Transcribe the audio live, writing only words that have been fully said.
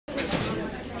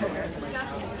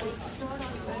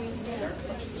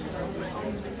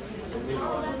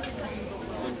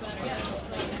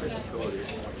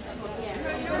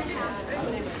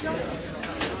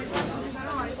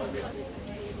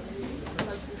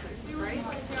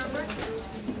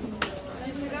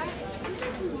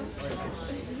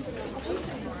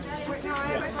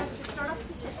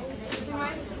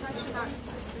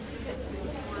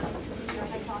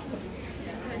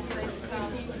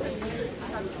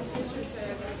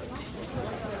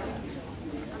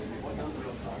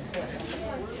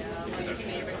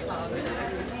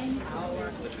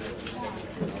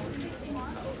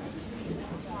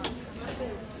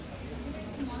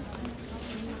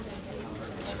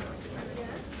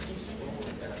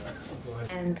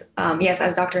And yes,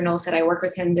 as Dr. Knoll said, I worked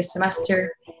with him this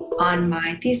semester on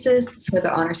my thesis for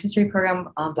the Honors History program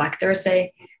on Black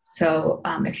Thursday. So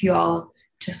if you all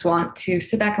just want to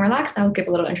sit back and relax, I'll give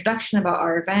a little introduction about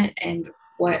our event and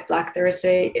what Black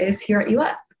Thursday is here at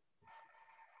UF.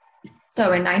 So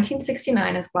in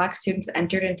 1969, as Black students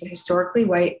entered into historically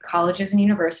white colleges and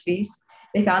universities,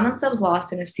 they found themselves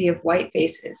lost in a sea of white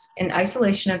faces, in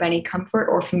isolation of any comfort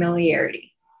or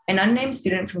familiarity. An unnamed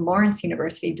student from Lawrence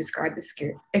University described this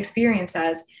experience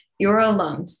as, "You're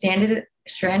alone, stranded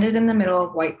in the middle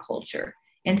of white culture."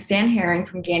 And Stan Herring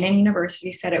from Gannon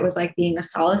University said it was like being a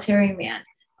solitary man,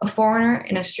 a foreigner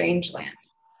in a strange land.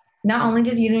 Not only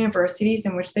did universities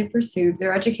in which they pursued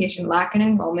their education lack an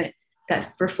enrollment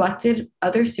that reflected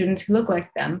other students who looked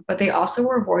like them, but they also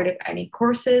were void of any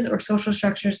courses or social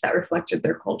structures that reflected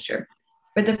their culture.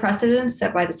 With the precedents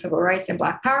set by the civil rights and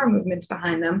Black Power movements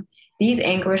behind them, these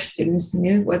anguished students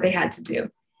knew what they had to do.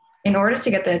 In order to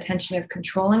get the attention of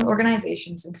controlling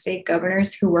organizations and state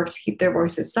governors who worked to keep their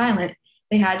voices silent,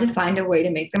 they had to find a way to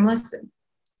make them listen.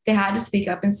 They had to speak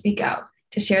up and speak out,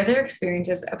 to share their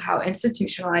experiences of how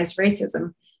institutionalized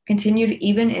racism continued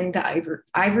even in the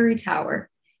ivory tower.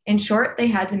 In short, they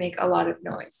had to make a lot of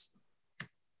noise.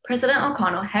 President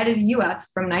O'Connell headed UF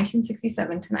from 1967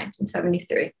 to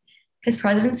 1973. His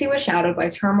presidency was shadowed by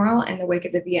turmoil in the wake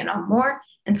of the Vietnam War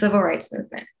and Civil Rights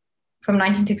Movement. From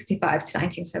 1965 to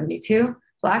 1972,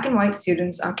 Black and white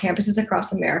students on campuses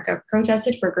across America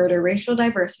protested for greater racial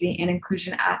diversity and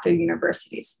inclusion at their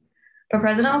universities. But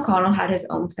President O'Connell had his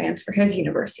own plans for his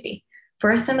university,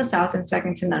 first in the South and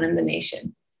second to none in the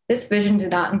nation. This vision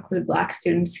did not include Black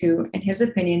students who, in his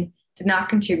opinion, did not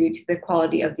contribute to the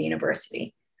quality of the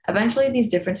university. Eventually, these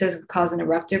differences would cause an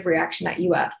eruptive reaction at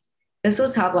UF. This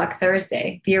was how Black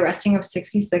Thursday, the arresting of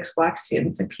 66 Black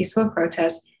students in peaceful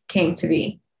protest, came to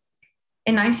be.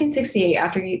 In 1968,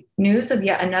 after news of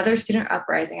yet another student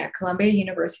uprising at Columbia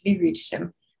University reached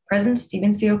him, President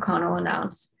Stephen C. O'Connell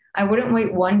announced, "I wouldn't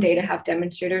wait one day to have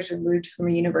demonstrators removed from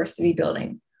a university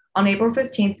building." On April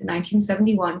 15,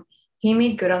 1971, he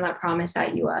made good on that promise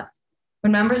at UF.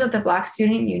 When members of the Black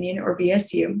Student Union, or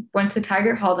BSU, went to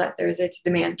Taggart Hall that Thursday to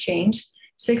demand change,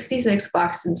 66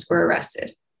 Black students were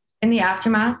arrested. In the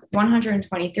aftermath,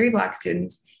 123 Black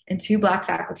students and 2 Black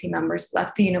faculty members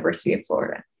left the University of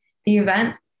Florida. The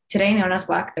event, today known as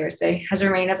Black Thursday, has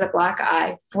remained as a black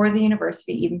eye for the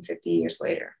university even 50 years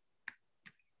later.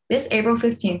 This April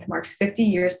 15th marks 50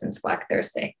 years since Black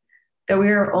Thursday. Though we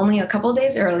are only a couple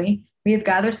days early, we have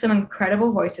gathered some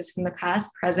incredible voices from the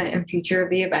past, present, and future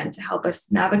of the event to help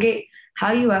us navigate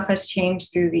how UF has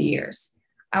changed through the years.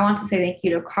 I want to say thank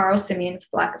you to Carl Simien for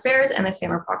Black Affairs and the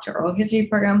Samuel Proctor Oral History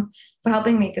Program for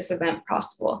helping make this event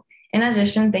possible. In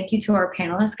addition, thank you to our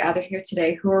panelists gathered here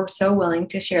today who are so willing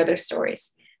to share their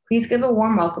stories. Please give a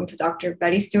warm welcome to Dr.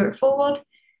 Betty Stewart-Fullwood,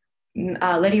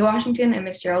 Lydia Washington, and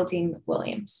Ms. Jeraldine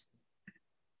Williams.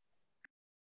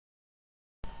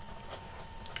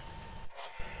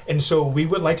 And so we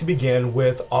would like to begin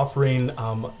with offering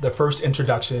the first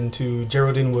introduction to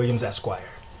Jeraldine Williams, Esquire.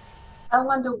 I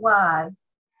wonder why.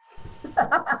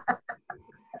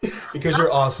 Because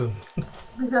you're awesome.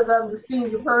 Because I'm the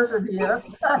senior person here.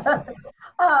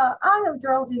 I am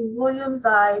Geraldine Williams.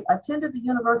 I attended the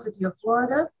University of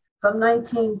Florida from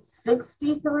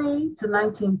 1963 to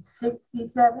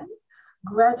 1967,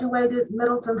 graduated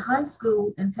Middleton High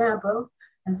School in Tampa.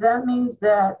 And that means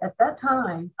that at that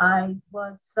time, I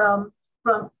was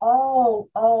from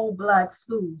all Black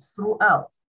schools throughout.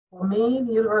 For me,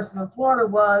 the University of Florida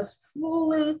was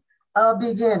truly a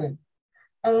beginning.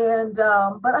 And,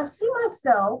 but I see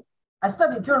myself, I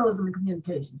studied journalism and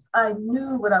communications. I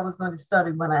knew what I was going to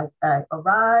study when I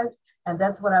arrived, and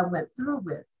that's what I went through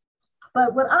with.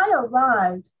 But when I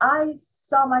arrived, I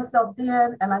saw myself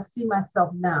then, and I see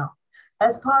myself now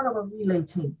as part of a relay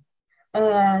team.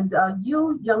 And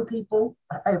you young people,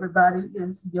 everybody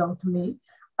is young to me,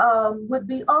 would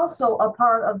be also a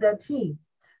part of that team.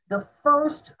 The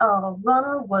first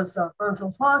runner was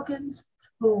Virgil Hawkins,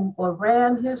 who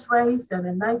ran his race, and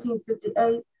in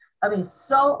 1958, I mean,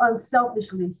 so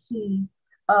unselfishly, he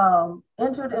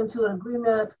entered into an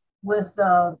agreement with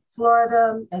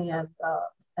Florida and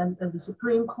the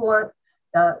Supreme Court,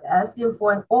 asking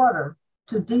for an order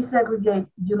to desegregate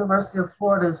University of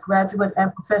Florida's graduate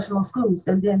and professional schools,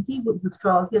 and then he would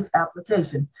withdraw his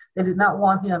application. They did not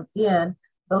want him in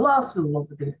the law school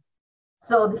over there.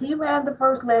 So he ran the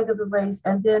first leg of the race,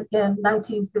 and then in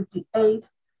 1958,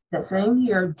 that same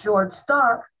year, George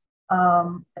Stark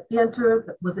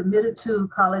was admitted to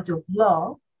College of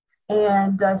Law,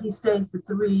 and he stayed for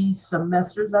 3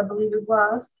 semesters, I believe it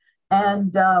was,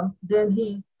 and then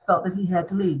he felt that he had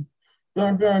to leave.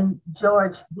 And then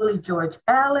Willie George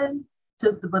Allen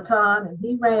took the baton and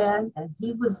he ran, and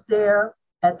he was there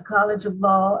at the College of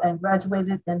Law and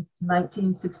graduated in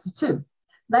 1962.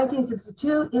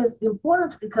 1962 is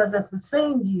important because that's the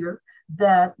same year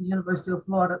that the University of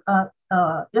Florida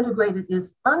integrated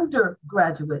its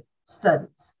undergraduate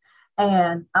studies.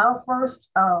 And our first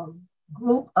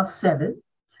group of 7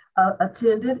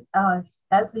 attended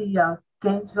at the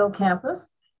Gainesville campus.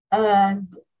 And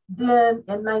then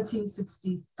in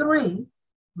 1963,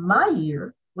 my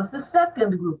year was the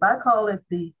second group. I call it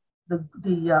the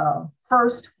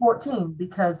first 14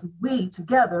 because we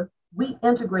together, we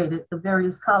integrated the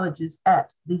various colleges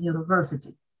at the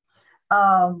university.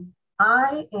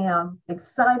 I am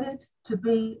excited to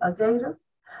be a Gator.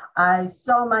 I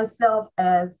saw myself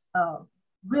as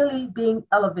really being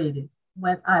elevated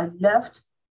when I left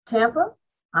Tampa.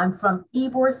 I'm from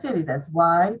Ybor City, that's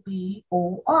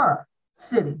Y-B-O-R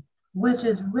City, which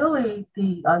is really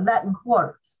the Latin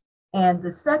quarters. And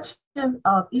the section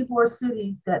of Ybor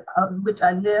City that which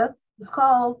I live is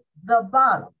called the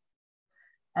Bottom.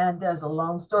 And there's a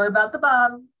long story about the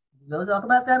Bottom. We'll talk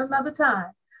about that another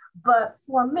time. But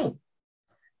for me,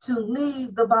 to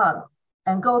leave the Bottom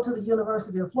and go to the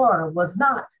University of Florida was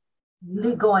not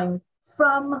going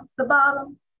from the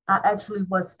Bottom. I actually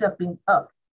was stepping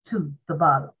up to the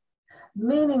bottom,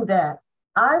 meaning that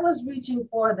I was reaching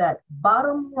for that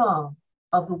bottom rung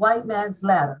of the white man's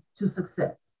ladder to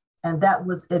success, and that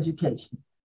was education.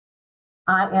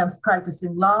 I am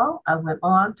practicing law. I went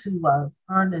on to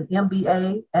earn an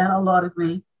MBA and a law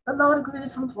degree. The law degree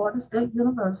is from Florida State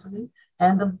University,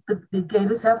 and the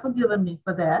Gators have forgiven me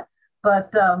for that,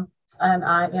 but and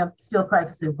I am still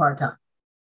practicing part-time.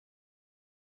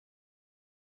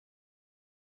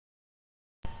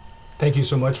 Thank you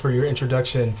so much for your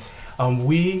introduction.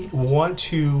 We want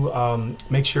to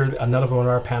make sure another one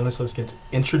of our panelists gets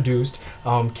introduced.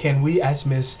 Can we ask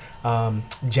Miss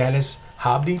Janice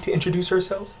Hobdy to introduce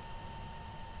herself?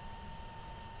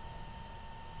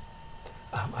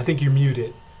 I think you're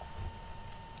muted.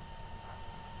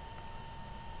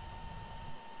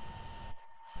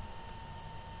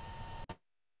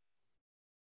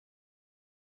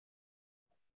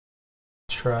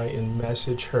 Try and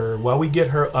message her while we get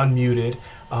her unmuted.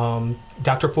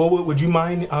 Dr. Fullwood, would you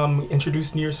mind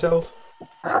introducing yourself?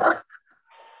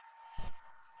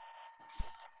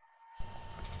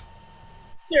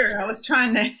 Sure, I was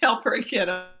trying to help her get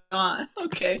on.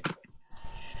 Okay.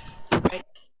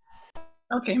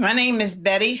 Okay, my name is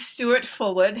Betty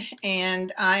Stewart-Fullwood,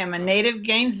 and I am a native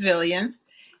Gainesvillian,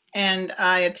 and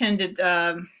I attended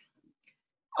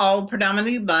all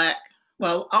predominantly black,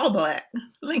 well, all black,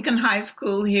 Lincoln High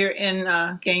School here in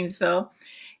Gainesville,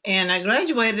 and I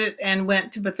graduated and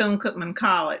went to Bethune-Cookman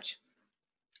College.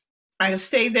 I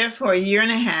stayed there for 1.5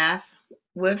 years.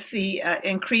 With the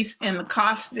increase in the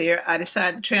cost there, I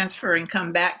decided to transfer and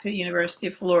come back to the University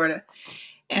of Florida.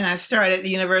 And I started at the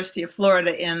University of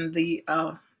Florida in the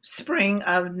spring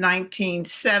of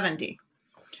 1970.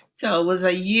 So it was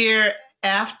a year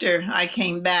after I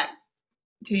came back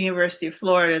to the University of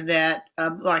Florida that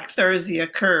Black Thursday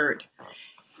occurred.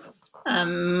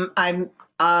 I'm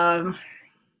trying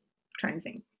to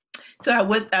think. So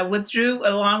I withdrew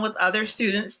along with other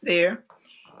students there,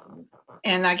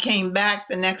 and I came back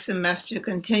the next semester to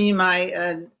continue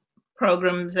my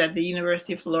programs at the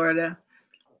University of Florida,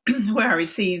 where I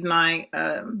received my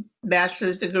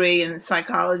bachelor's degree in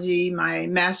psychology, my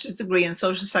master's degree in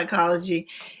social psychology,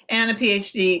 and a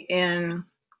PhD in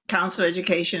counselor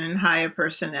education and higher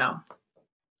personnel.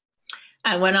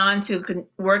 I went on to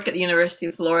work at the University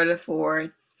of Florida for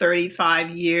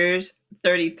 35 years.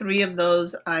 33 of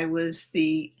those, I was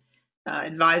the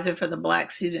advisor for the Black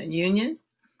Student Union.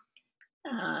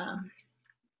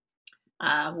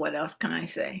 What else can I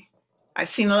say? I've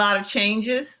seen a lot of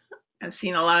changes. I've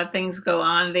seen a lot of things go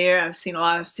on there. I've seen a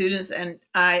lot of students, and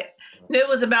I knew it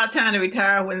was about time to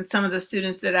retire when some of the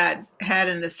students that I had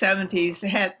in the 70s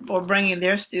were bringing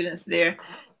their students there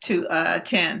to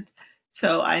attend.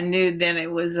 So I knew then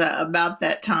it was about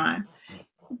that time.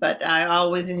 But I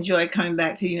always enjoy coming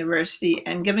back to university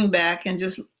and giving back and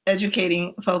just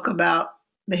educating folk about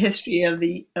the history of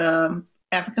the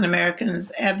African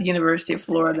Americans at the University of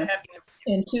Florida.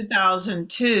 In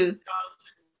 2002,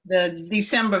 the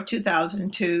December of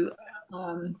 2002,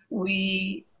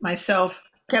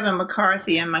 Kevin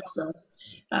McCarthy and myself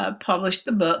published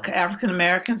the book, African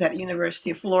Americans at the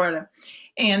University of Florida.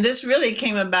 And this really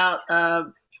came about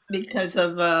because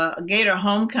of a Gator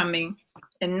homecoming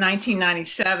in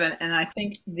 1997. And I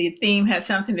think the theme had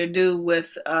something to do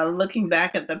with looking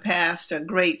back at the past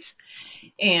greats.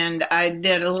 And I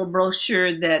did a little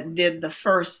brochure that did the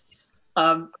firsts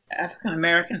of African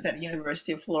Americans at the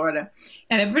University of Florida.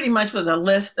 And it pretty much was a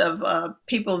list of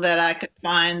people that I could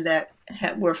find that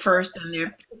were first in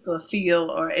their particular field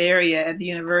or area at the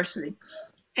university.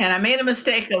 And I made a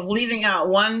mistake of leaving out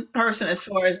one person as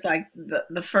far as like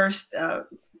the first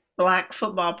Black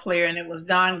football player, and it was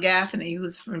Don Gaffney, who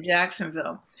was from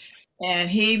Jacksonville. And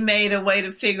he made a way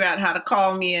to figure out how to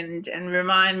call me and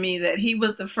remind me that he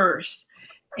was the first.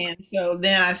 And so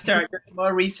then I started doing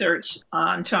more research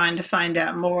on trying to find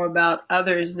out more about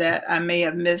others that I may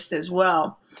have missed as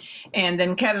well. And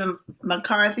then Kevin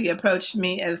McCarthy approached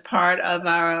me as part of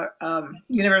our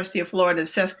University of Florida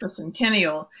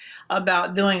sesquicentennial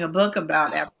about doing a book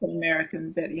about African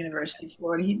Americans at the University of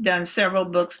Florida. He'd done several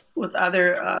books with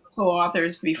other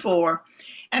co-authors before,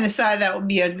 and decided that would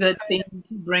be a good thing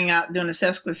to bring out during the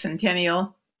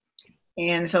sesquicentennial.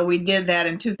 And so we did that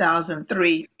in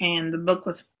 2003, and the book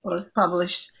was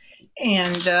published,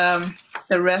 and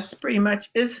the rest pretty much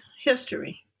is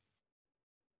history.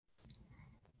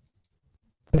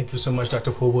 Thank you so much,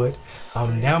 Dr. Fullwood.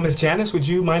 Now, Ms. Janice, would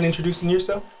you mind introducing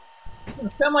yourself?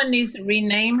 Someone needs to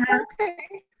rename her,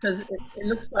 because it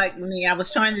looks like me. I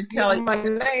was trying to tell you. My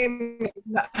name is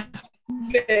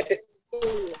Betty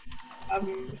Stewart.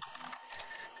 I'm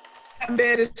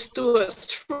Betty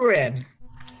Stewart's friend.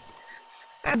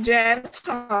 I'm Janice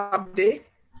Hobdy.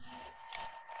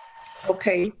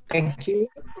 Okay, thank you.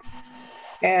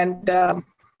 And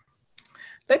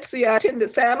let's see, I attended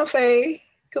Santa Fe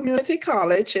Community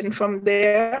College, and from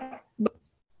there, the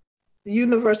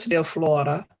University of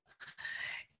Florida.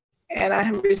 And I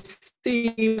have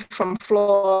received from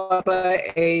Florida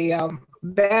a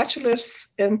bachelor's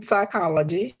in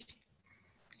psychology,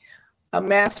 a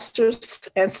master's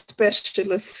and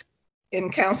specialist in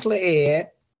counselor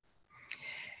ed.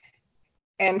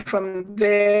 And from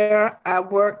there, I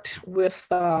worked with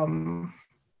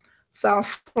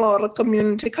South Florida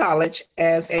Community College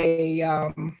as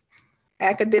a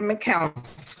academic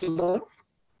counselor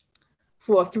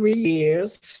for 3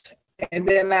 years. And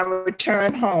then I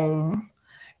returned home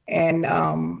and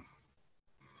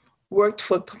worked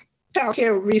for Child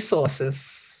Care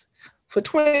Resources for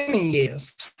 20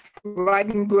 years,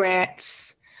 writing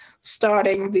grants,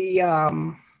 starting the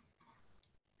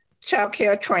child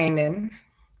care training.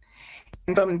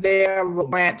 And from there,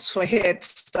 grants for Head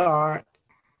Start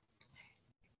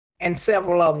and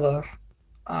several other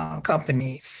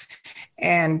companies.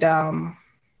 And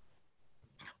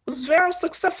was very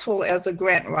successful as a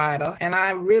grant writer, and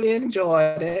I really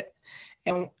enjoyed it.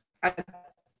 And I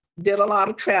did a lot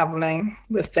of traveling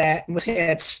with that, with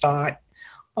Head Start,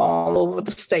 all over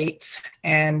the states.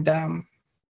 And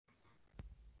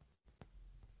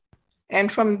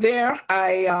from there,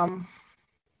 I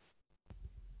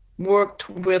worked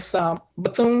with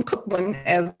Bethune-Cookman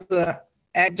as the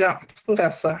adjunct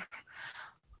professor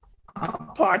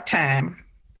part-time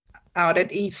out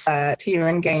at Eastside here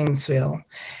in Gainesville.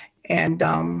 And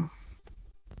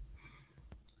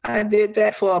I did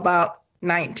that for about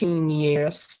 19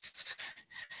 years.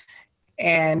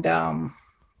 And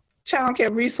Child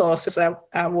Care Resources,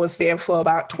 I was there for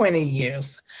about 20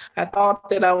 years. I thought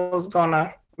that I was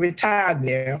gonna retire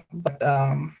there, but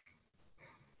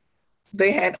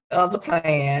they had other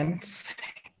plans.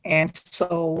 And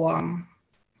so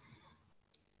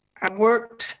I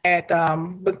worked at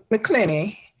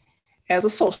McClinney as a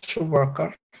social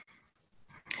worker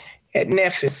at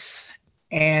Nephis.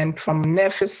 And from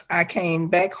Nephis, I came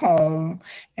back home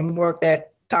and worked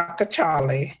at Taka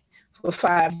Charlie for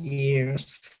 5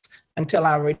 years until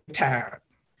I retired.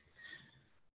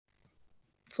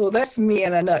 So that's me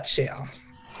in a nutshell.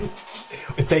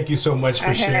 Thank you so much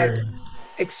for sharing. Had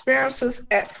experiences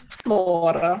at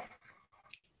Florida.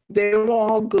 They were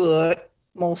all good,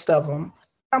 most of them.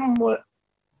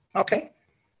 Okay,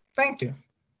 thank you.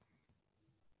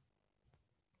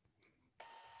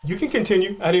 You can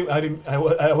continue.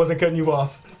 I wasn't cutting you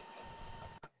off.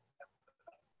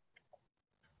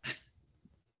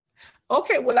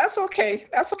 Okay, well, that's okay.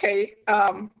 That's okay.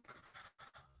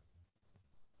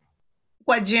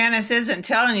 What Janice isn't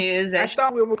telling you is that I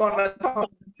thought we were going to talk.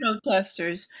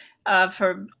 Protesters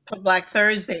for Black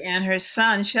Thursday, and her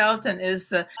son Shelton is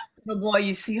the little boy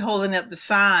you see holding up the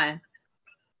sign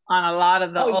on a lot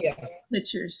of the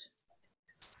pictures.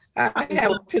 I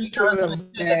have a picture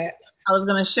of that. I was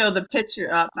going to show the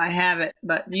picture up. I have it,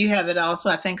 but you have it also,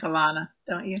 I think, Alana,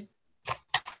 don't you?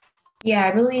 Yeah,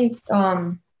 I believe,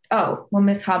 well,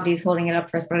 Miss Hobdy's holding it up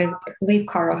first, but I believe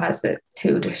Carl has it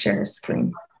too to share his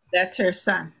screen. That's her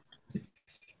son.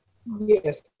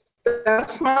 Yes,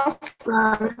 that's my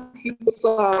son. He was,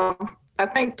 I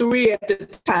think, 3 at the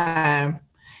time.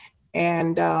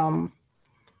 And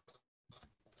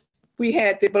we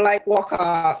had the Black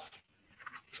Walkout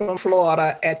from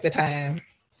Florida at the time.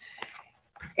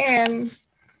 And,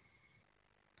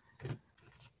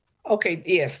 okay,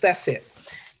 yes, that's it.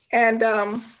 And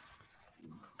I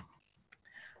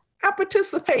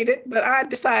participated, but I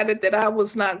decided that I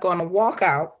was not going to walk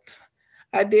out.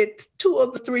 I did 2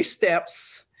 of the 3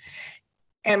 steps,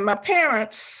 and my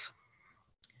parents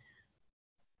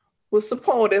were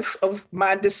supportive of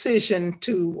my decision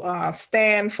to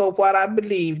stand for what I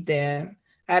believed in.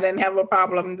 I didn't have a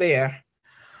problem there.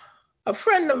 A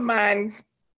friend of mine,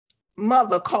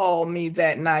 mother, called me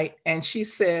that night, and she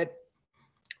said,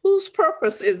 "Whose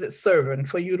purpose is it serving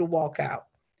for you to walk out?"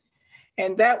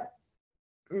 And that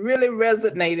really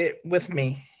resonated with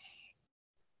me.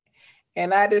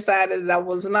 And I decided that I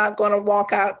was not going to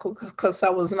walk out because I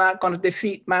was not going to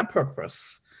defeat my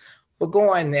purpose for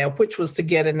going there, which was to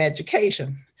get an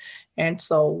education. And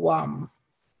so,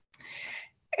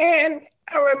 and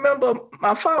I remember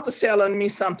my father telling me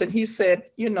something. He said,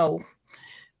 you know,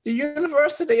 the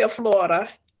University of Florida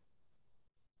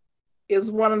is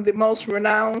one of the most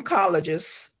renowned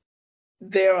colleges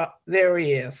there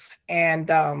is.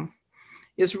 And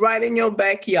it's right in your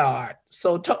backyard.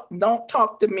 So don't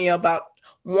talk to me about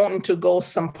wanting to go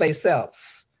someplace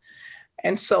else.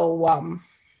 And so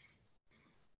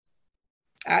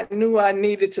I knew I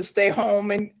needed to stay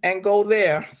home and go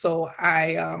there. So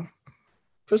I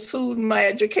pursued my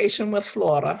education with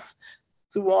Florida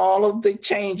through all of the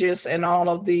changes and all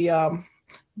of the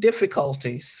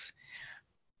difficulties.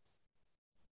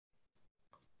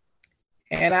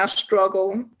 And I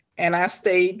struggled and I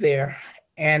stayed there.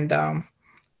 And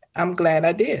I'm glad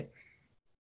I did.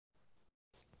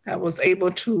 I was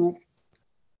able to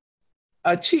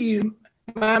achieve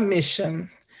my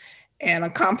mission and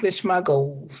accomplish my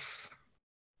goals.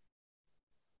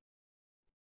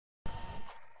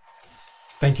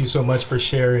 Thank you so much for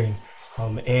sharing.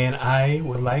 And I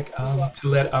would like to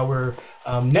let our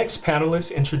next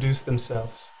panelists introduce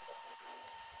themselves.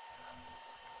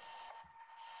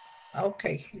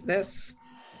 Okay, let's.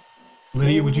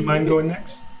 Lydia, would you mind going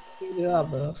next? The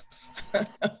others.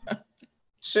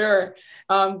 Sure.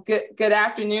 Good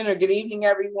afternoon or good evening,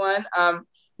 everyone.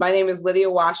 My name is Lydia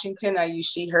Washington. I use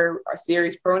she, her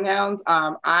series pronouns.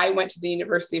 I went to the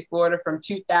University of Florida from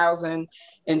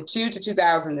 2002 to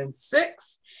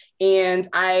 2006. And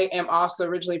I am also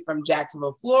originally from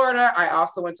Jacksonville, Florida. I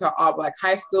also went to an all-Black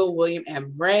high school, William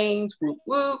M. Raines, whoop,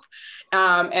 whoop.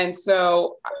 And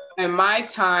so in my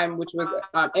time, which was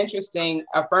interesting,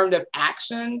 affirmative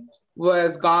action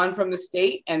was gone from the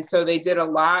state. And so they did a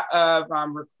lot of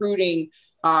recruiting,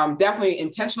 definitely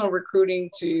intentional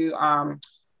recruiting to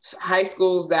high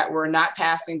schools that were not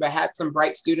passing, but had some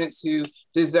bright students who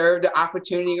deserved the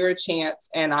opportunity or a chance.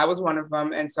 And I was one of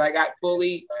them. And so I got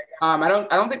fully, I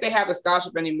don't think they have the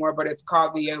scholarship anymore, but it's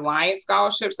called the Alliance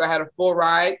Scholarship. So I had a full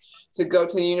ride to go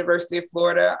to the University of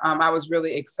Florida. I was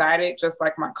really excited, just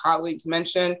like my colleagues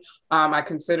mentioned. I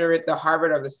consider it the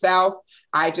Harvard of the South.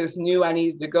 I just knew I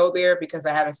needed to go there because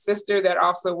I had a sister that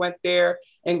also went there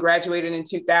and graduated in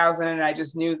 2000. And I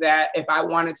just knew that if I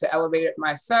wanted to elevate it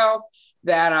myself,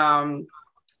 that,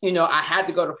 you know, I had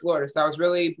to go to Florida. So I was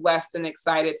really blessed and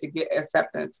excited to get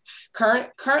acceptance.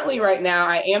 Currently right now,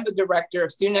 I am the director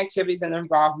of student activities and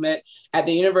involvement at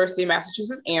the University of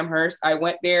Massachusetts Amherst. I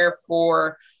went there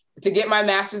to get my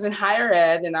master's in higher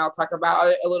ed. And I'll talk about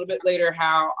it a little bit later,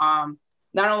 how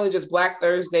not only just Black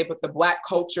Thursday, but the Black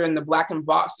culture and the Black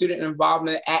student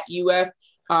involvement at UF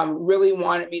really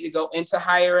wanted me to go into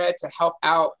higher ed to help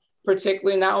out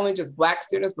particularly not only just Black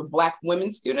students, but Black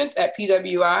women students at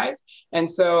PWIs. And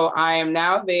so I am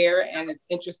now there, and it's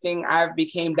interesting, I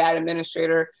became that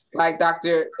administrator like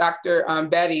Dr.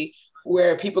 Betty,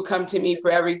 where people come to me for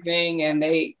everything and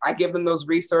I give them those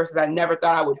resources. I never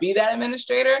thought I would be that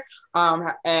administrator.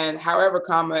 And however,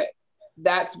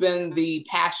 that's been the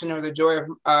passion or the joy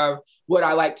of what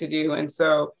I like to do. And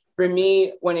so for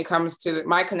me, when it comes to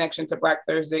my connection to Black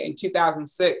Thursday in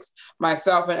 2006,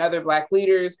 myself and other Black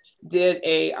leaders did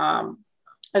an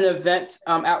event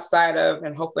outside of,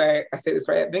 and hopefully I say this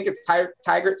right, I think it's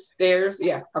Tiger Stairs.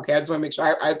 Yeah, okay, I just want to make sure,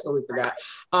 I totally forgot.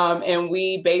 And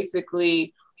we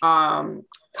basically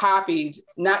copied,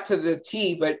 not to the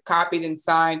T, but copied and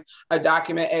signed a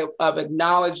document of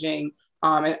acknowledging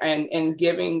and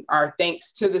giving our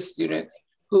thanks to the students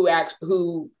who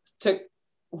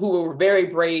were very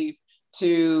brave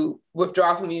to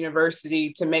withdraw from the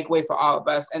university to make way for all of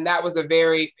us. And that was a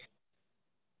very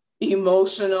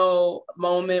emotional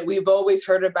moment. We've always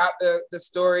heard about the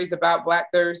stories about Black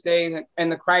Thursday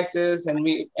and the crisis, and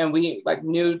we like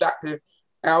knew Dr.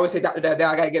 I always say Dr. Dell,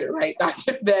 I got to get it right,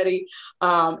 Dr. Betty.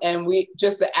 And we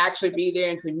just to actually be there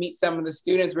and to meet some of the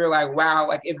students, we were like, wow,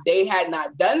 like if they had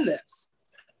not done this,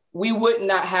 we would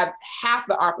not have half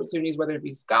the opportunities, whether it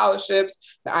be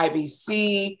scholarships, the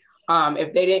IBC,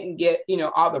 if they didn't get,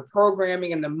 all the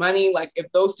programming and the money, like if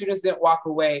those students didn't walk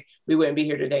away, we wouldn't be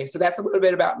here today. So that's a little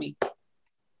bit about me.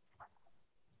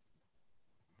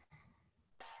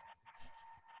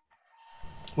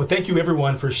 Well, thank you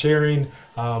everyone for sharing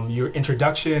your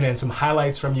introduction and some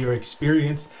highlights from your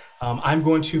experience. I'm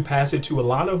going to pass it to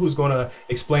Alana, who's going to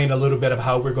explain a little bit of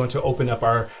how we're going to open up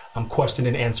our question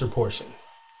and answer portion.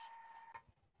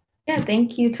 Yeah,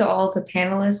 thank you to all the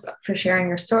panelists for sharing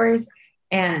your stories.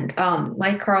 And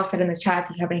like Carl said in the chat,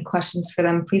 if you have any questions for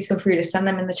them, please feel free to send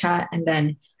them in the chat. And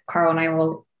then Carl and I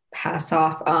will pass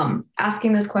off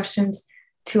asking those questions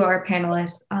to our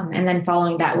panelists. And then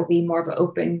following that will be more of an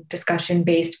open discussion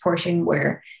based portion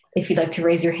where if you'd like to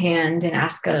raise your hand and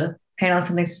ask a panelist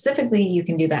something specifically, you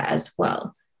can do that as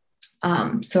well.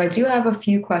 So I do have a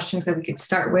few questions that we could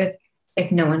start with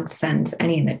if no one sends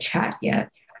any in the chat yet.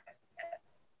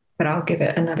 But I'll give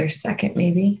it another second,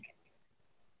 maybe.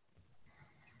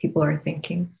 People are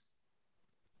thinking.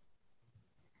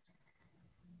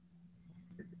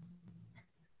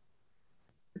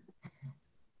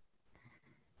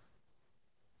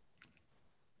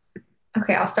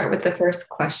 Okay, I'll start with the first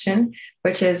question,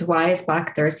 which is why is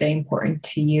Black Thursday important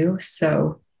to you?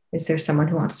 So is there someone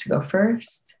who wants to go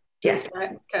first? Yes.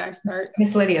 Can I start?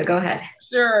 Miss Lydia, go ahead.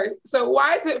 Sure. So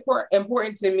why is it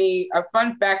important to me? A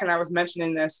fun fact, and I was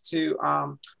mentioning this to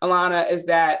Alana, is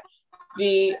that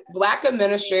the Black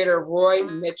administrator, Roy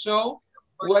Mitchell,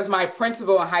 was my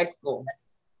principal in high school.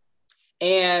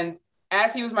 And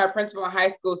as he was my principal in high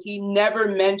school, he never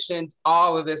mentioned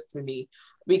all of this to me,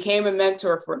 became a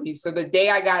mentor for me. So the day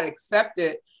I got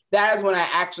accepted, that is when I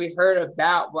actually heard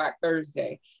about Black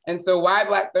Thursday. And so why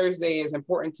Black Thursday is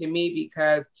important to me,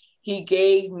 because he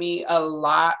gave me a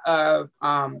lot of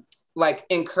like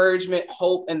encouragement,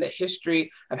 hope, and the history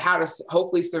of how to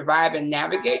hopefully survive and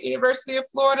navigate University of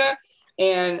Florida.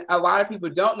 And a lot of people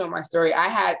don't know my story. I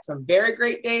had some very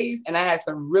great days and I had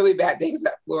some really bad days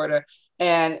at Florida.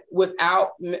 And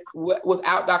without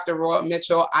Dr. Roy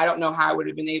Mitchell, I don't know how I would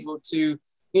have been able to,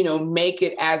 make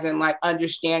it as in like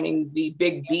understanding the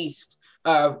big beast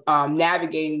of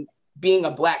navigating being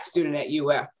a Black student at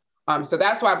UF. So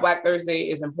that's why Black Thursday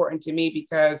is important to me,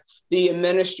 because the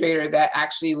administrator that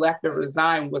actually left or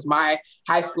resigned was my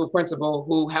high school principal,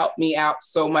 who helped me out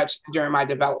so much during my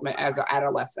development as an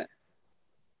adolescent.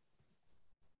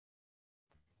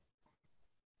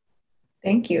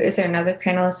 Thank you. Is there another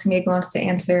panelist who maybe wants to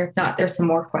answer? If not, there's some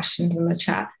more questions in the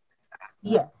chat.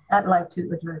 Yes, I'd like to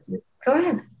address it. Go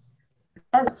ahead.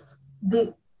 As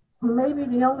maybe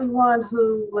the only one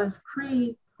who was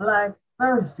pre-Black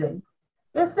Thursday,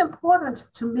 it's important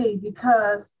to me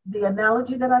because the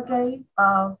analogy that I gave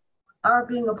of our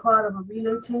being a part of a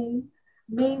relay team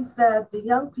means that the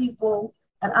young people,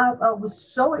 and I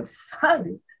was so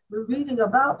excited when reading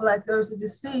about Black Thursday to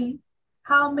see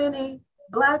how many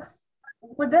Blacks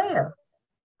were there.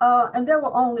 And there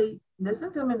were only,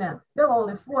 listen to me now, there were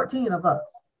only 14 of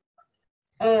us.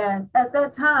 And at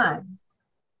that time,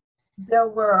 there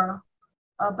were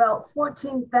about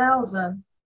 14,000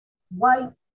 white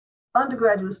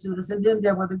undergraduate students, and then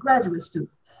there were the graduate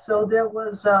students. So there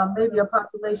was maybe a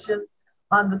population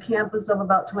on the campus of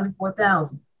about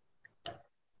 24,000.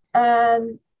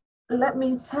 And let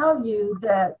me tell you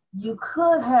that you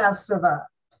could have survived.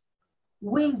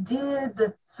 We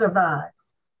did survive.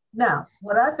 Now,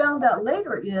 what I found out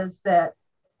later is that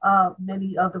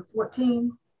many of the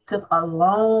 14 took a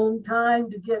long time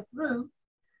to get through,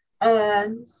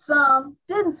 and some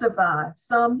didn't survive,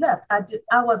 some left.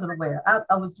 I wasn't aware.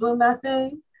 I was doing my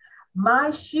thing. My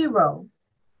shero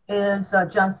is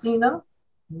Johnsina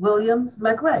Williams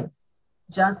McRae.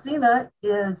 Johnsina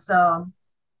is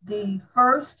the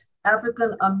first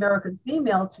African-American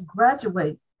female to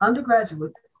graduate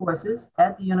undergraduate courses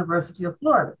at the University of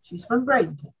Florida. She's from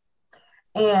Bradenton.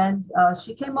 And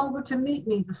she came over to meet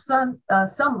me the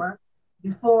summer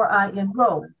before I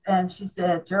enrolled. And she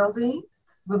said, Jeraldine,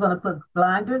 we're going to put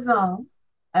blinders on,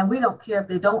 and we don't care if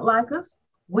they don't like us.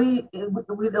 We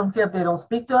don't care if they don't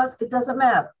speak to us. It doesn't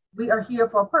matter. We are here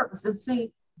for a purpose. And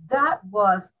see, that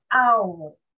was our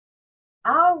role.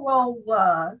 Our role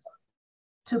was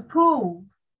to prove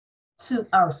to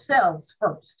ourselves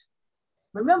first.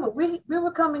 Remember, we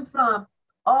were coming from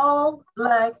all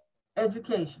Black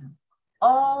education,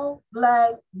 all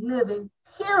Black living,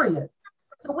 period.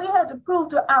 So we had to prove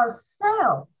to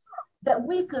ourselves that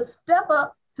we could step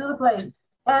up to the plate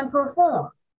and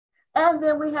perform. And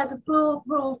then we had to prove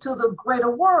to the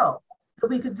greater world that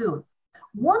we could do it.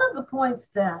 One of the points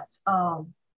that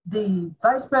the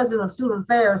vice president of student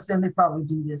affairs, and they probably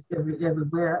do this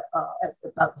everywhere at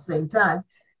about the same time,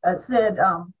 said,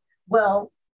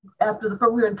 well, after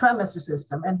we were in trimester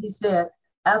system, and he said,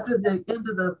 after the end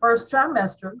of the first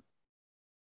trimester,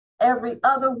 every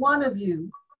other one of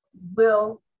you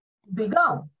will be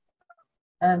gone.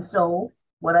 And so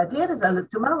what I did is I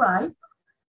looked to my right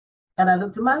and I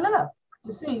looked to my left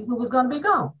to see who was going to be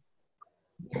gone.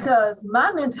 Because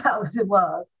my mentality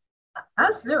was,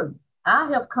 I'm serious.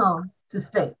 I have come to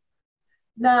stay.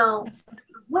 Now,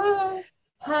 we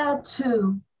had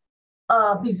to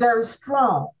be very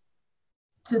strong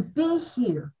to be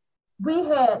here. We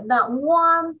had not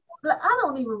one, I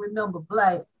don't even remember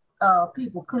Black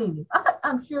people cleaning.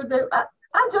 I'm sure that,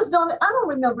 I don't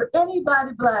remember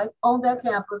anybody Black on that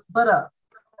campus but us.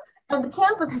 And the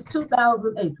campus is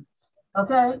 2,000 acres,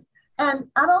 okay? And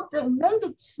I don't think,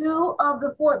 maybe 2 of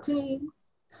the 14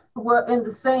 were in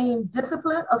the same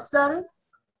discipline of study,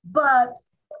 but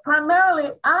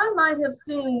primarily I might have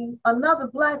seen another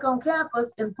Black on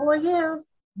campus in 4 years,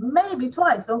 maybe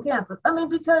twice on campus. I mean,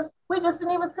 because we just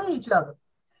didn't even see each other.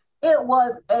 It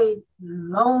was a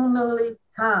lonely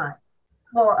time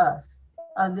for us.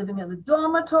 Living in the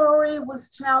dormitory was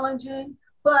challenging,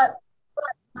 but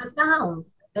I found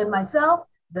in myself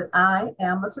that I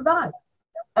am a survivor.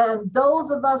 And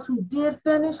those of us who did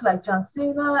finish, like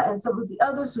Johnsina and some of the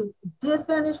others who did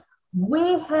finish,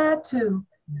 we had to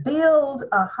build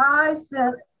a high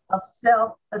sense of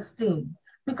self-esteem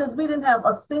because we didn't have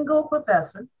a single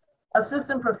professor,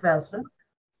 assistant professor,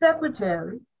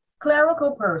 secretary,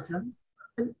 clerical person.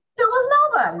 There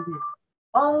was nobody there,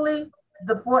 only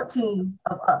the 14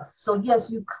 of us. So yes,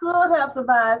 you could have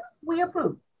survived. We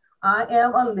approve. I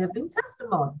am a living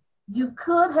testimony. You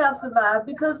could have survived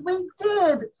because we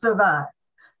did survive,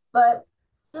 but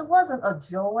it wasn't a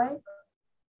joy.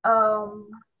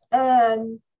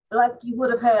 And like you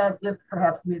would have had if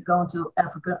perhaps we had gone to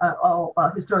Africa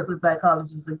or historically Black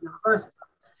colleges and universities.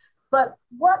 But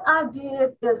what I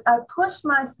did is I pushed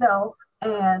myself,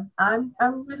 and I'm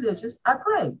religious, I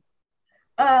prayed.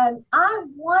 And I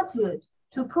wanted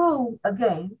to prove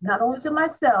again, not only to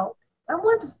myself, I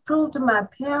wanted to prove to my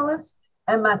parents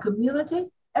and my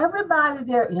community, everybody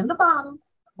there in the bottom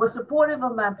was supportive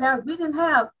of my parents. We didn't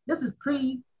have, this is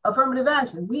pre-affirmative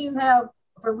action. We didn't have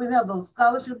those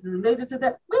scholarships related to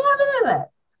that. We didn't have any of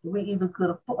that. We either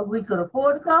could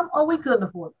afford to come or we couldn't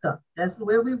afford to come. That's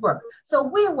where we were. So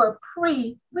we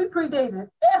predated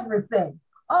everything,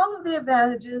 all of the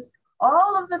advantages,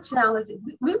 all of the challenges.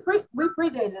 We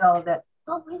predated all of that,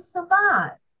 but we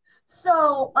survived.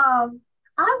 So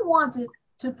I wanted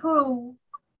to prove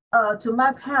to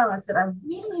my parents that I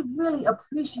really, really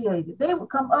appreciated. They would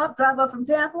drive up from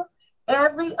Tampa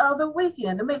every other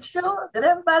weekend to make sure that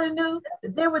everybody knew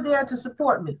that they were there to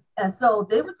support me. And so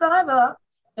they would drive up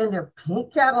in their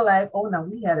pink Cadillac. Oh, no,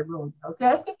 we had it rolling,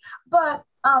 okay? But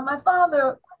my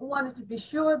father wanted to be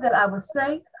sure that I was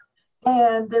safe,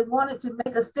 and they wanted to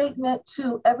make a statement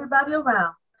to everybody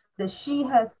around that she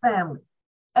has family.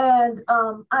 And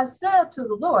I said to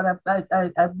the Lord,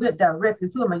 I went directly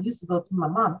to him. I used to go through my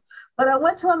mama, but I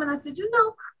went to him and I said,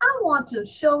 I want to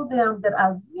show them that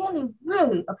I really,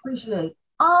 really appreciate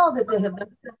all that they have done.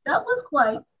 That was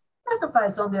quite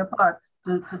sacrifice on their part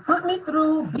to put me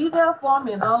through, be there for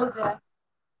me and all of that.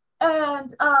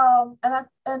 And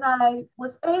I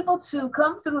was able to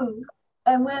come through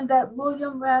and win that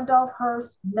William Randolph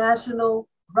Hearst National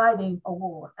Writing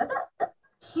Award. And that's a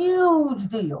huge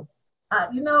deal.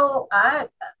 I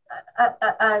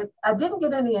didn't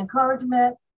get any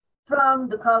encouragement from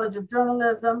the College of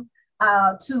Journalism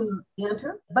to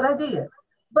enter, but I did.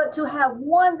 But to have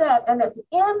won that, and at the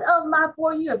end of my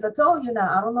 4 years, I told you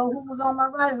now, I don't know who was on my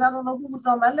right and I don't know who was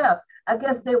on my left. I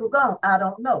guess they were gone, I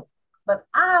don't know. But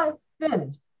I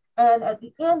finished. And at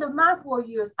the end of my 4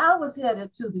 years, I was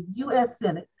headed to the US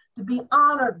Senate to be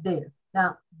honored there.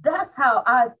 Now, that's how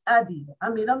I did it. I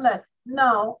mean, I'm like,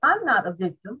 no, I'm not a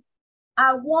victim.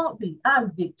 I won't be.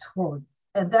 I'm victorious.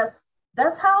 And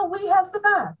that's how we have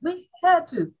survived. We had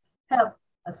to have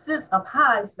a sense of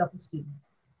high self-esteem.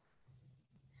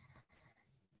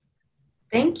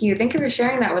 Thank you. Thank you for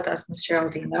sharing that with us, Ms.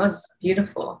 Jeraldine. That was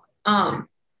beautiful.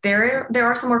 There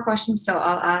are some more questions, so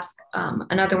I'll ask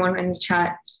another one in the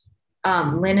chat.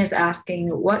 Lynn is asking,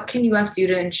 what can UF do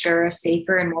to ensure a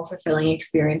safer and more fulfilling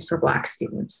experience for Black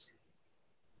students?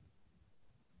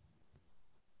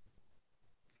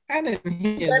 I didn't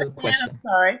hear the question. I'm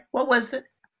sorry, what was it?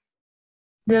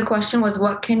 The question was,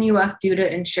 what can UF do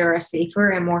to ensure a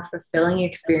safer and more fulfilling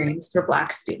experience for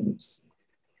Black students?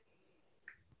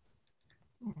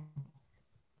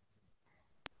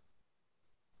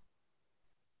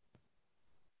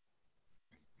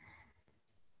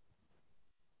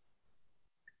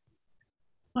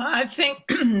 Well, I think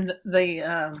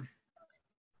the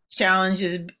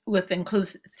challenges with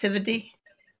inclusivity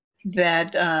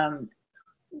that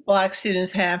Black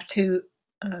students have to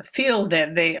feel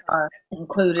that they are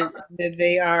included, that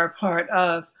they are part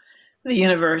of the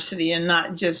university and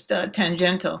not just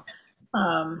tangential.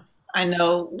 I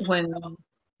know when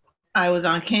I was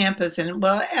on campus, and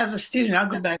well, as a student, I'll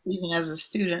go back even as a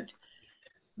student,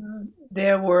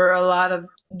 there were a lot of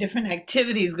different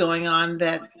activities going on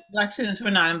that Black students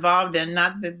were not involved in,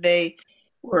 not that they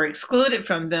were excluded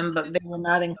from them, but they were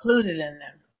not included in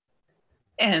them.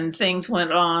 And things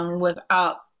went on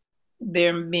without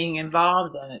them being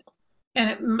involved in it.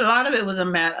 And a lot of it was a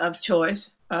matter of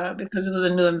choice because it was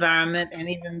a new environment. And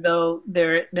even though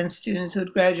there had been students who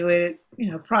had graduated,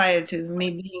 prior to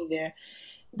me being there,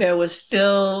 there was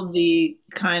still the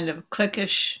kind of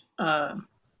cliquish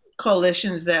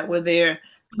coalitions that were there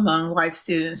among white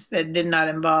students that did not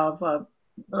involve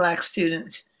Black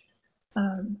students.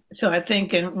 So I think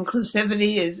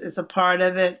inclusivity is a part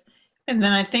of it. And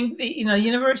then I think the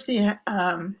university has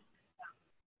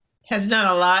done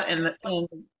a lot in the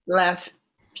last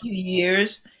few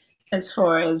years as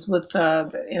far as with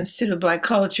the Institute of Black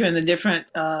Culture and the different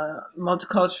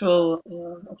multicultural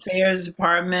affairs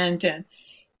department. And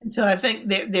so I think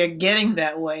they're getting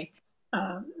that way.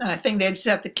 And I think they just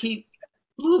have to keep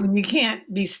moving. You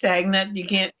can't be stagnant. You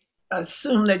can't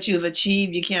assume that you've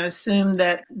achieved. You can't assume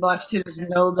that Black students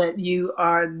know that you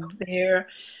are there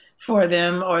for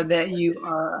them or that you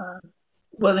are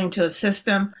willing to assist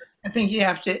them. I think you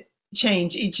have to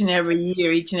change each and every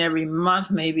year, each and every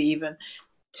month, maybe even,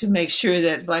 to make sure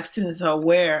that Black students are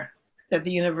aware that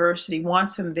the university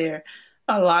wants them there.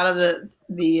 A lot of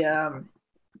the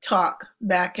talk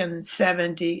back in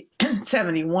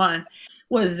 71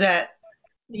 was that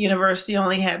the university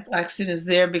only had Black students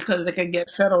there because they could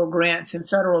get federal grants and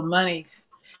federal monies.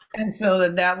 And so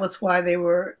that was why they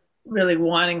were really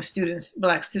wanting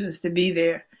Black students to be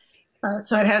there.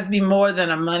 So it has to be more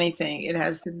than a money thing. It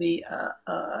has to be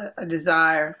a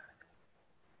desire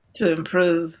to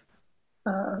improve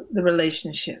the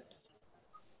relationships.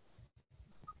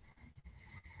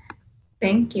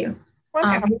 Thank you.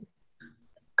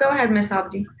 Go ahead, Ms.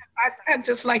 Hobdy. I'd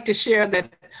just like to share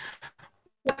that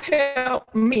what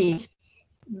helped me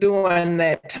during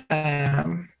that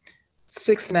time,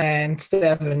 69,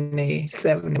 70,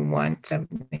 71,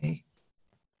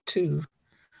 72.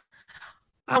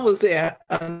 I was there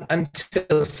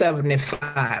until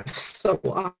 75.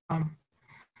 So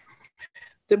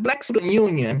the Black Student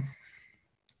Union,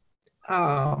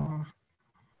 the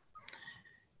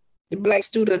Black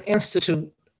Student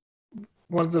Institute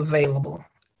was available.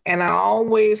 And I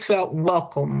always felt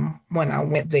welcome when I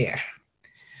went there.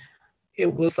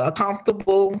 It was a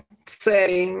comfortable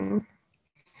setting.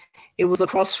 It was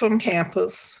across from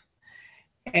campus,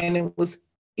 and it was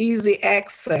easy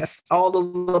access.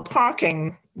 Although the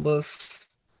parking was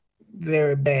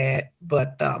very bad,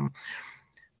 but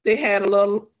they had a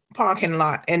little parking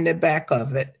lot in the back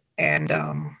of it, and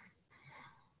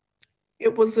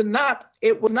it was not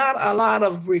a lot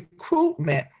of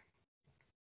recruitment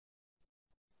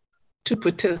to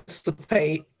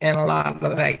participate in a lot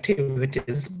of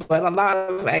activities, but a lot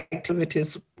of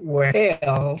activities were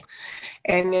held.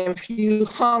 And if you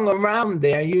hung around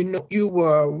there, you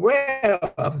were aware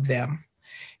of them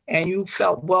and you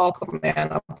felt welcome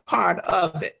and a part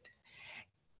of it.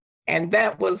 And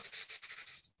that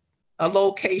was a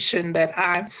location that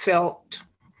I felt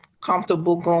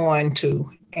comfortable going to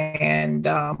and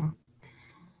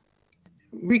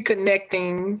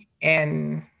reconnecting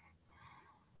and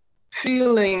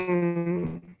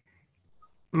feeling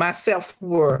my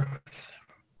self-worth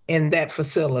in that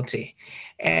facility.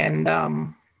 And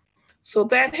so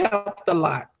that helped a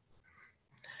lot.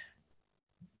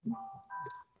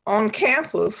 On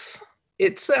campus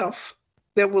itself,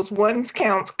 there was one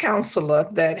counselor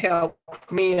that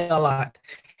helped me a lot.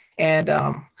 And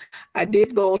I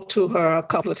did go to her a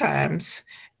couple of times,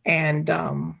 and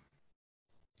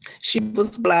she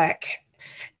was Black.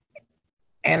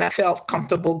 And I felt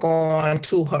comfortable going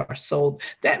to her. So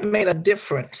that made a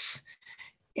difference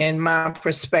in my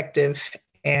perspective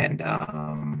and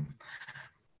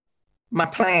my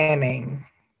planning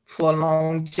for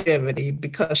longevity,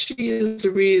 because she is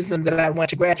the reason that I went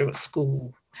to graduate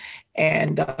school.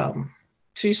 And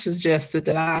she suggested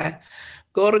that I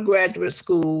go to graduate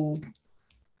school,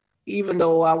 even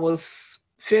though I was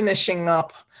finishing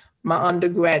up my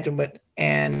undergraduate.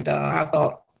 And I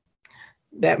thought,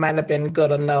 that might have been good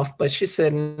enough, but she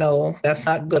said, no, that's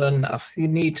not good enough. You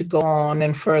need to go on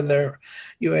and further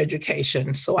your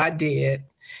education. So I did.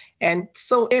 And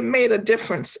so it made a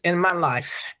difference in my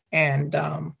life. And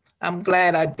I'm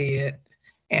glad I did.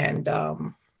 And,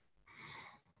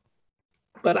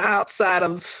 but outside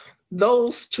of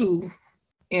those two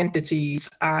entities,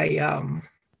 I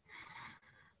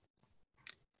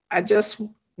just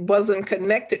wasn't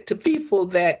connected to people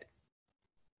that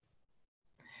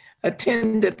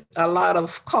attended a lot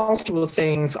of cultural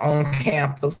things on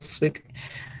campus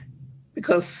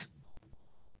because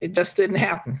it just didn't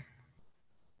happen.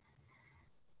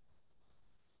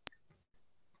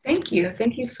 Thank you.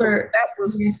 Thank you So for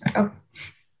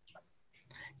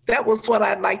that was what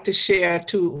I'd like to share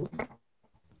to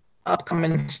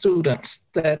upcoming students,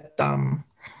 that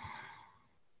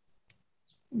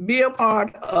be a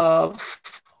part of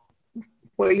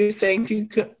where you think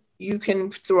you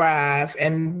can thrive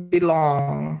and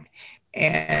belong,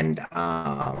 and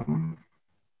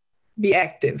be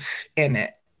active in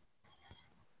it,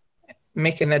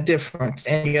 making a difference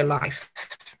in your life.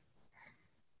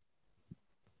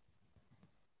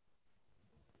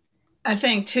 I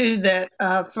think too that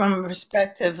from a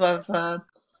perspective of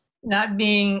not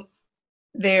being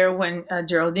there when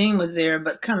Jeraldine was there,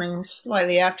 but coming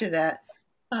slightly after that,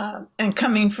 and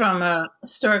coming from a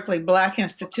historically Black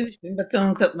institution,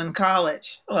 Bethune-Cookman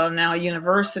College, well, now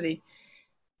university,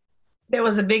 there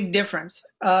was a big difference.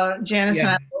 Janice and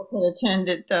I both had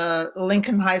attended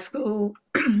Lincoln High School,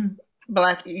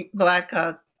 Black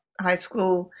high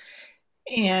school,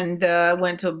 and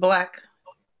went to a Black,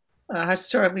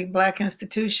 historically Black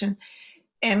institution.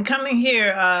 And coming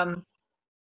here,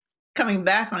 coming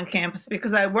back on campus,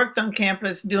 because I worked on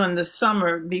campus during the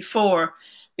summer before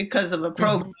because of a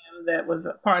program that was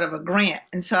a part of a grant.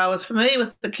 And so I was familiar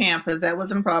with the campus. That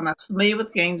wasn't a problem. I was familiar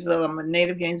with Gainesville. I'm a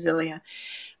native Gainesvillian.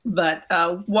 But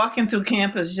walking through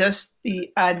campus, just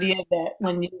the idea that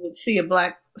when you would see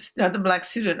another Black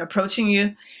student approaching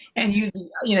you, and you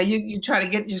try to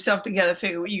get yourself together,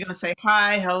 figure what you're going to say,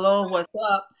 hi, hello, what's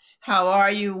up, how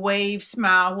are you, wave,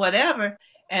 smile, whatever,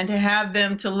 and to have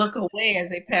them to look away as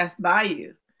they pass by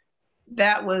you.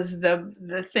 That was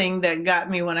the thing that got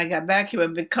me when I got back here.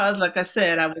 Because, like I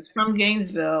said, I was from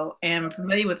Gainesville and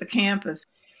familiar with the campus.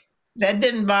 That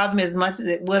didn't bother me as much as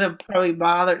it would have probably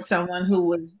bothered someone who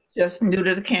was just new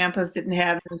to the campus, didn't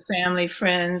have any family,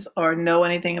 friends, or know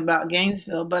anything about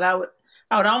Gainesville. But I would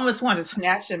almost want to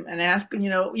snatch them and ask them,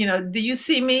 do you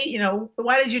see me?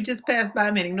 Why did you just pass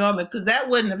by me and ignore me? Because that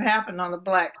wouldn't have happened on a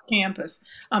Black campus,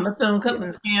 on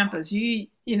Bethune-Cookman's campus. You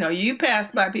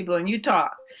pass by people and you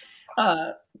talk.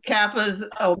 Kappas,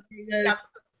 Omegas,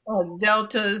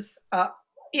 Deltas,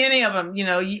 any of them,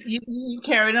 you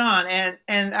carried on.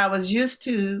 And I was used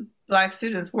to Black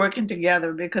students working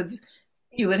together, because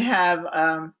you would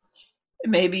have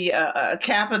maybe a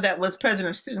Kappa that was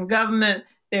president of student government.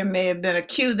 There may have been a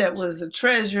Q that was the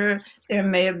treasurer. There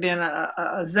may have been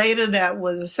a Zeta that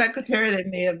was a secretary. There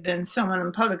may have been someone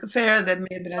in public affairs. That may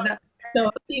have been another.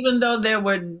 So even though there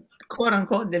were quote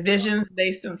unquote divisions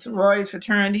based on sororities,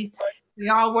 fraternities, we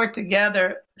all worked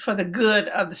together for the good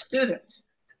of the students.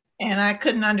 And I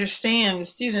couldn't understand the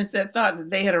students that thought that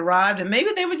they had arrived, and maybe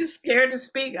they were just scared to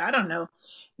speak. I don't know.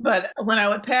 But when I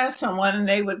would pass someone and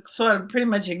they would sort of pretty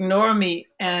much ignore me,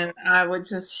 and I would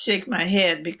just shake my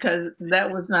head, because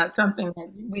that was not something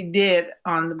that we did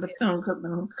on the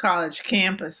Bethune-Cookman College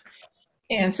campus.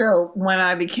 And so when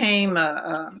I became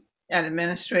an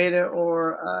administrator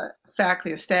or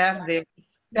faculty or staff there,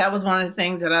 that was one of the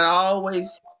things that I'd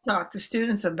always talk to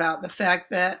students about, the fact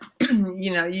that,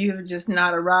 you've just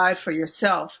not arrived for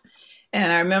yourself.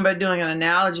 And I remember doing an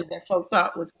analogy that folk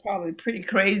thought was probably pretty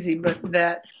crazy, but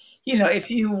that,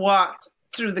 if you walked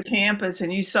through the campus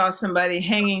and you saw somebody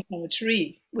hanging from a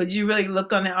tree, would you really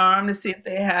look on their arm to see if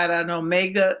they had an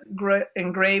Omega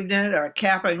engraved in it or a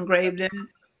Kappa engraved in it,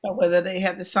 or whether they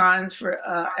had the signs for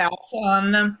Alpha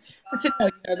on them? I said, no,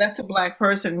 that's a Black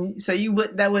person, so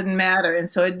that wouldn't matter, and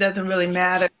so it doesn't really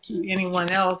matter to anyone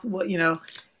else, whether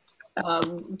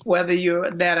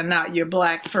you're that or not. You're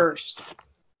Black first.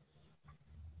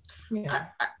 Yeah.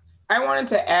 I wanted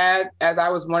to add, as I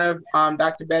was one of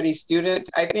Dr. Betty's students,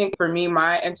 I think for me,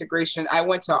 my integration, I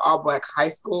went to all Black high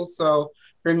school, so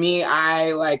for me,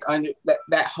 I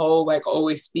that whole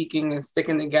always speaking and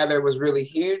sticking together was really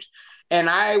huge. And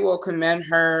I will commend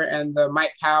her and the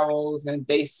Mike Powells and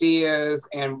Dacias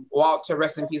and Walter,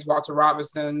 rest in peace, Walter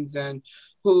Robinsons, and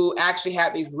who actually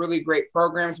had these really great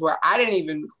programs where I didn't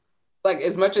even like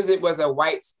as much as it was a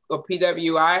white or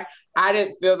PWI, I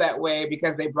didn't feel that way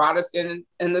because they brought us in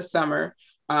the summer.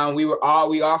 We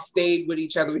all stayed with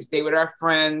each other. We stayed with our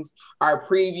friends. Our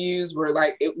previews were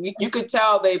like, you could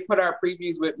tell they put our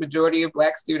previews with majority of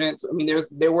Black students. I mean,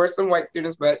 there were some white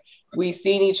students, but we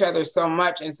seen each other so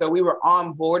much. And so we were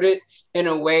onboarded in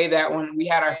a way that when we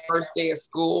had our first day of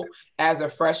school as a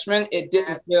freshman, it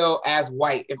didn't feel as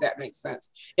white, if that makes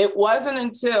sense. It wasn't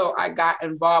until I got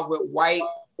involved with white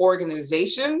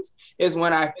organizations is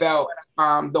when I felt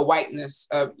the whiteness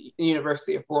of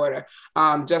University of Florida.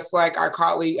 Just like our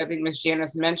colleague, I think Miss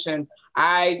Janice mentioned,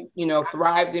 I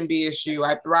thrived in BSU.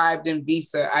 I thrived in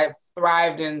Visa. I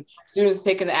thrived in students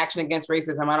taking action against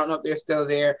racism. I don't know if they're still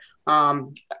there.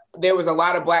 There was a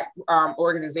lot of Black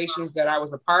organizations that I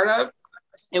was a part of.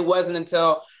 It wasn't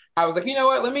until I was like, you know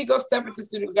what, let me go step into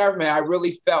student government. I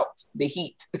really felt the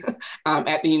heat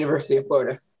at the University of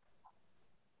Florida.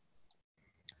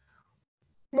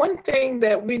 One thing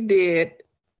that we did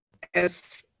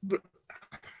as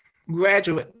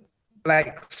graduate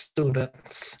Black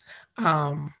students,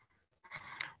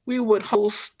 we would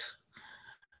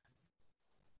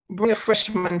bring a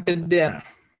freshman to dinner,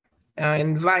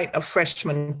 invite a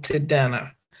freshman to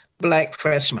dinner, Black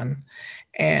freshman,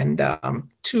 and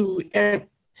to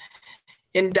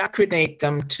indoctrinate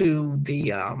them to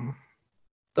the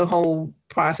whole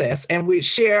process. And we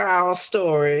share our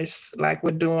stories like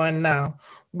we're doing now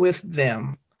with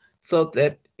them, so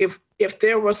that if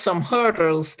there were some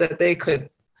hurdles that they could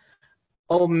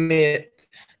omit,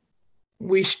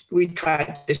 we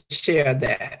tried to share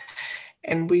that.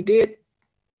 And we did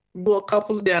do a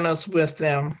couple of dinners with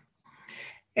them,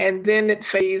 and then it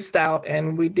phased out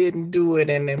and we didn't do it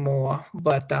anymore.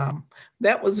 But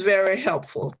that was very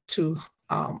helpful to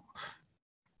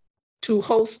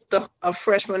host a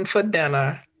freshman for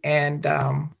dinner and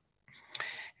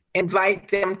invite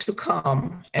them to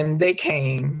come, and they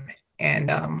came,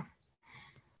 and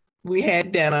we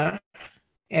had dinner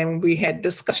and we had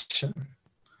discussion,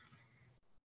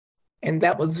 and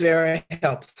that was very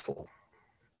helpful.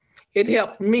 It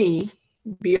helped me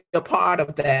be a part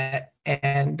of that,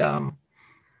 and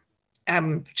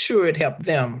I'm sure it helped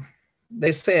them.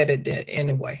 They said it did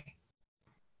anyway.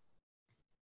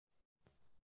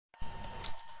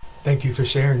 Thank you for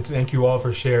sharing. Thank you all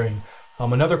for sharing.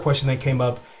 Another question that came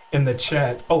up in the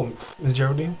chat. Oh, Ms.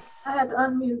 Jeraldine? I had to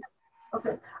unmute.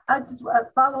 Okay. I just,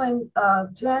 following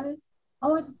Janice, I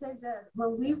wanted to say that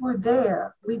when we were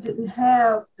there, we didn't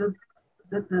have the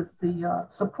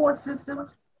support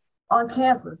systems on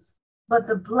campus, but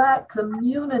the Black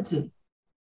community,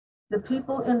 the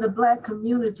people in the Black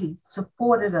community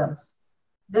supported us.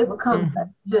 They would come,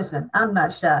 listen, I'm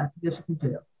not shy, I guess you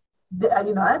can tell.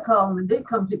 I call them and they'd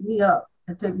come pick me up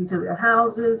and take me to their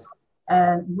houses,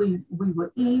 and we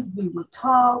would eat, we would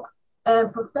talk,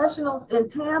 and professionals in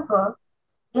Tampa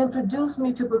introduced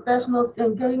me to professionals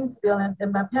in Gainesville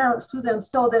and my parents to them,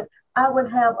 so that I would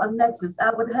have a nexus, I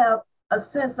would have a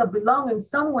sense of belonging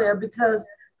somewhere, because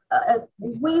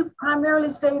we primarily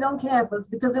stayed on campus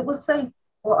because it was safe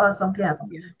for us on campus.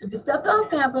 Yeah. If you stepped on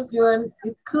campus, you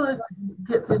could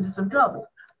get into some trouble.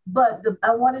 But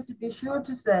I wanted to be sure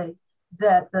to say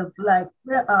that the Black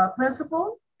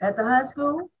principal at the high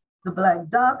school, the Black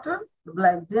doctor, the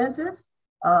Black dentist,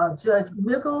 Judge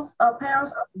Mickles'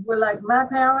 parents were like my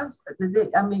parents.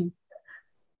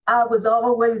 I was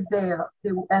always there,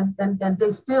 and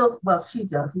they still, well, she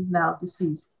does, he's now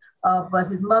deceased, but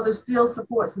his mother still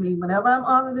supports me. Whenever I'm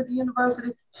honored at the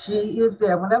university, she is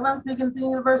there. Whenever I'm speaking at the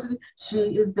university,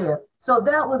 she is there. So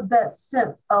that was that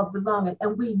sense of belonging,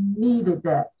 and we needed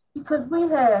that because we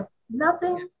had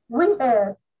nothing, we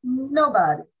had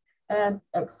nobody. And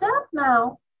except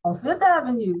now on Fifth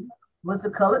Avenue was the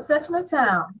colored section of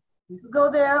town. You could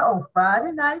go there on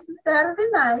Friday nights and Saturday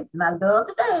nights, and I love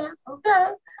to dance, okay?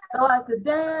 So I could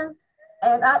dance,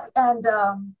 and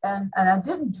I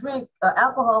didn't drink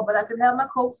alcohol, but I could have my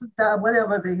Cokes and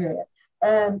whatever they had,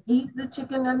 and eat the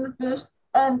chicken and the fish,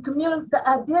 and community.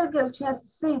 I did get a chance to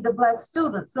see the Black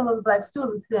students, some of the Black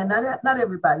students then, not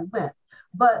everybody went,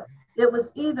 but it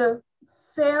was either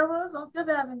Sarah's on Fifth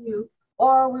Avenue,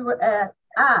 or we were at,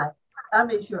 I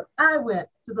made sure I went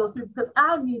to those people because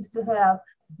I needed to have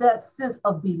that sense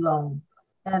of belonging.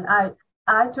 And I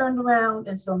turned around,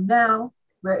 and so now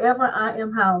wherever I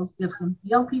am housed, if some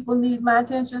young people need my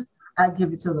attention, I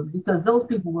give it to them because those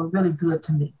people were really good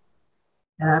to me,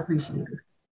 and I appreciate it.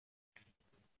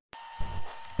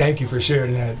 Thank you for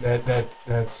sharing that.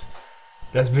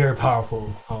 That's very powerful.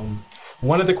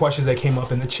 One of the questions that came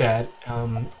up in the chat,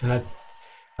 and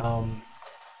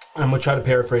I'm gonna try to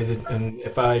paraphrase it, and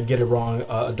if I get it wrong,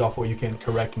 Adolfo, you can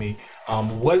correct me.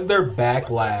 Was there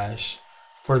backlash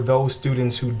for those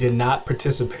students who did not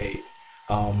participate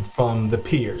from the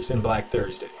peers in Black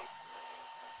Thursday?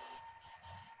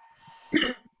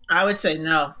 I would say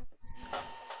no,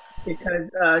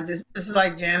 because just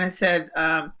like Janice said,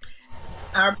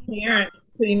 our parents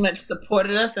pretty much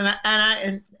supported us,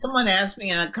 and someone asked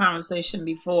me in a conversation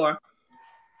before,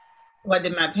 what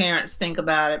did my parents think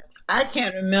about it? I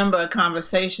can't remember a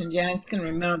conversation, Janice can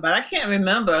remember, but I can't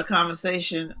remember a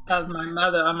conversation of my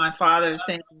mother or my father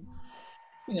saying,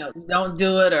 don't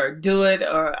do it,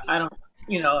 or I don't,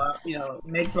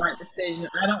 make the right decision.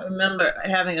 I don't remember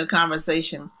having a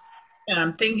conversation. And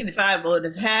I'm thinking if I would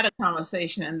have had a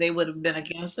conversation and they would have been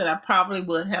against it, I probably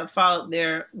would have followed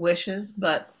their wishes.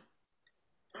 But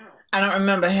I don't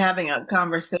remember having a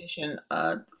conversation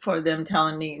for them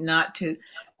telling me not to.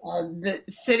 The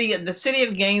city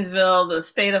of Gainesville, the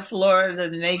state of Florida,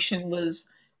 the nation was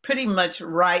pretty much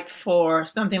right for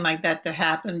something like that to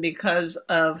happen because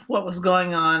of what was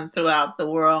going on throughout the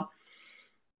world.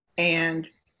 And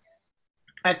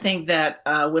I think that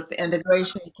with the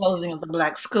integration and closing of the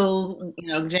Black schools,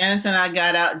 Janice and I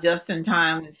got out just in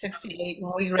time in '68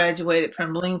 when we graduated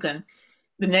from Lincoln.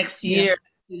 The next year,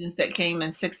 students that came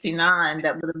in '69,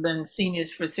 that would have been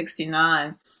seniors for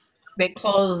 '69, they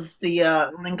closed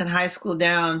the Lincoln High School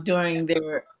down during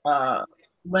their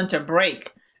winter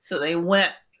break. So they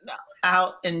went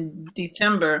out in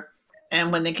December,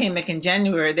 and when they came back in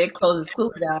January, they closed the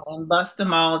school down and bused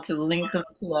them all to Lincoln,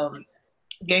 to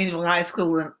Gainesville High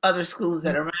School and other schools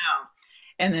that are around.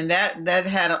 And then that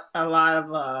had a lot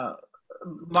of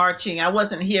marching. I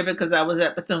wasn't here because I was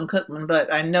at Bethune-Cookman,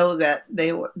 but I know that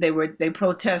they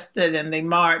protested and they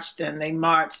marched and they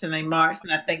marched and they marched,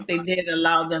 and I think they did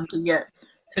allow them to get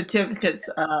certificates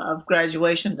of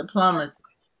graduation diplomas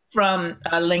from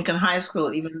Lincoln High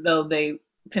School, even though they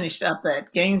finished up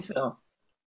at Gainesville.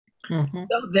 Mm-hmm.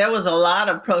 So there was a lot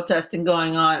of protesting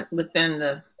going on within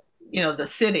the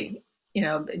city,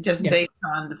 based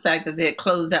on the fact that they had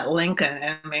closed out Lincoln.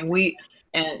 And I mean,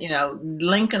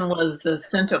 Lincoln was the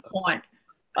center point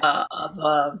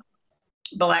of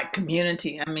Black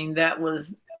community. I mean, that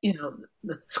was,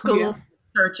 the school,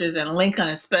 churches, and Lincoln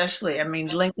especially. I mean,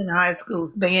 Lincoln High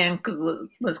School's band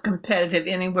was competitive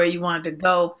anywhere you wanted to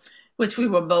go, which we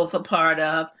were both a part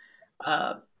of.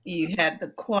 You had the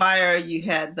choir, you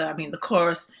had the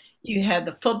chorus, you had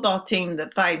the football team,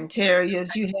 the Fighting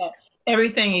Terriers, you had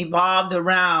everything evolved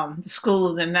around the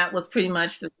schools, and that was pretty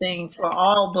much the thing for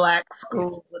all Black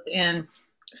schools within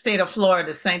the state of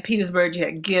Florida. St. Petersburg, you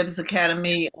had Gibbs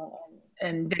Academy,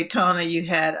 and Daytona, you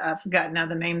had, I forgot now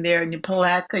the name there, and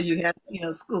Palatka, you had,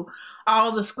 school. All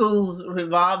of the schools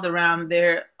revolved around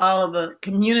there, all of the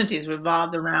communities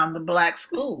revolved around the Black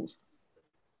schools.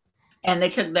 And they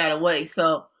took that away.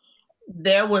 So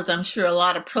there was, I'm sure, a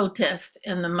lot of protest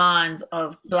in the minds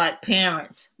of Black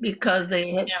parents because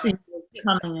they had seen this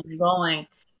coming and going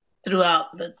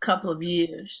throughout the couple of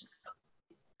years.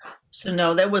 So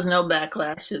no, there was no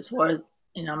backlash as far as,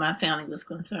 my family was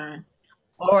concerned.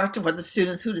 Or for the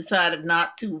students who decided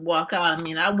not to walk out. I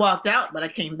mean, I walked out, but I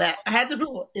came back. I had to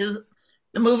do it.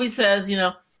 The movie says,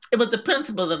 it was the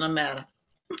principle of the matter.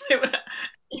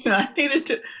 I needed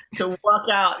to walk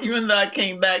out, even though I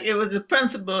came back. It was the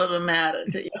principle of the matter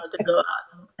to go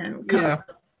out and come. Yeah.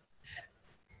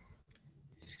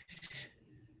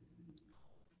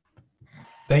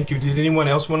 Thank you. Did anyone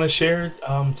else want to share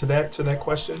to that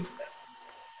question?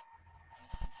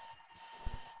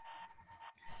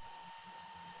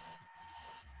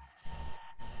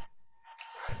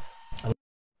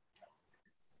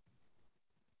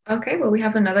 Okay, well, we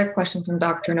have another question from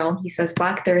Dr. Knoll. He says,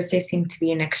 Black Thursday seemed to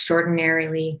be an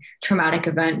extraordinarily traumatic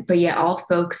event, but yet all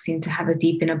folks seem to have a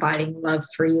deep and abiding love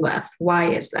for UF. Why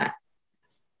is that?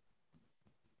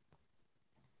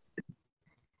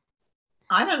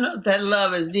 I don't know if that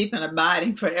love is deep and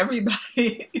abiding for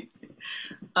everybody.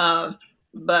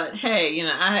 But hey,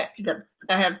 I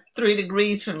have 3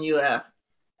 degrees from UF.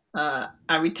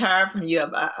 I retired from UF.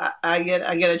 I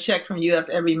get a check from UF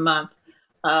every month.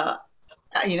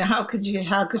 How could you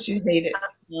hate it?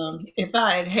 If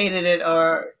I had hated it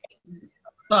or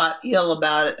thought ill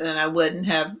about it, then I wouldn't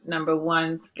have, number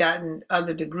one, gotten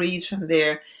other degrees from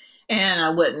there, and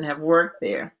I wouldn't have worked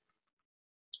there.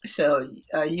 So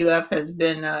UF has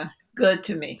been good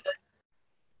to me.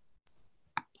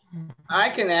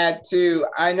 I can add too.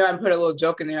 I know I put a little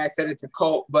joke in there. I said it's a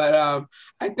cult, but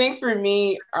I think for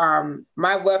me,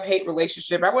 my love-hate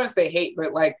relationship, I wouldn't say hate,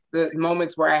 but like the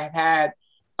moments where I have had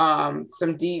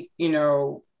some deep,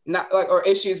 not like, or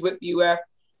issues with UF.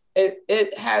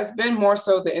 it has been more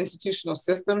so the institutional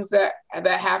systems that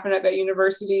happen at that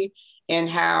university, and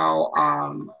how,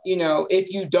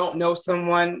 if you don't know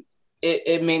someone,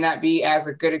 it may not be as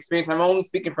a good experience. I'm only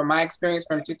speaking from my experience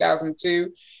from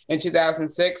 2002 and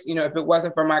 2006. If it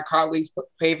wasn't for my colleagues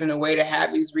paving the way to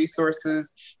have these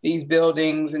resources, these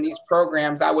buildings, and these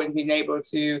programs, I wouldn't be able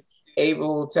to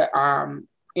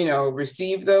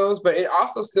receive those. But it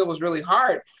also still was really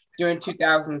hard during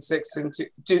 2006 and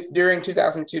during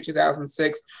 2002,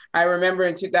 2006. I remember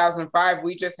in 2005,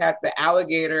 we just had the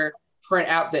alligator print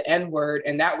out the N-word,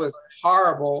 and that was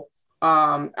horrible.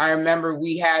 I remember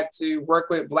we had to work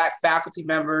with Black faculty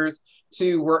members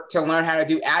to learn how to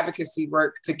do advocacy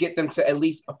work to get them to at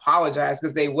least apologize,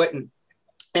 because they wouldn't.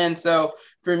 And so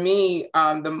for me,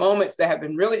 the moments that have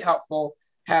been really helpful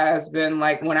has been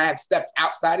like when I have stepped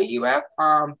outside of UF.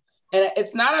 And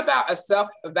it's not about a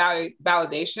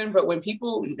self-validation, but when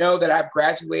people know that I've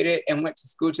graduated and went to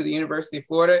school to the University of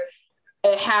Florida,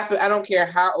 it happens. I don't care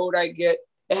how old I get,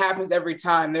 it happens every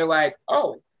time. They're like,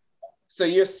 oh, so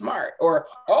you're smart, or,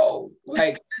 oh,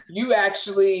 like you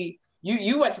actually,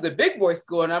 you went to the big boy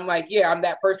school. And I'm like, yeah, I'm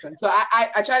that person. So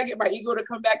I try to get my ego to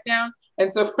come back down.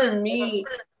 And so for me,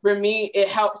 it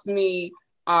helps me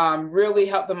really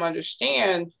help them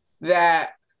understand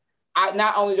that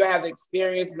not only do I have the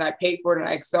experience and I paid for it and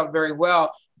I excelled very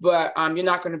well, but you're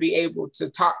not going to be able to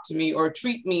talk to me or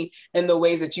treat me in the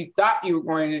ways that you thought you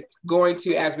were going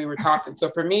to as we were talking. So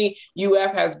for me,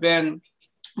 UF has been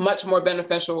much more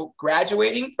beneficial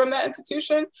graduating from that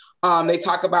institution. They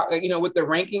talk about, with the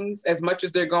rankings, as much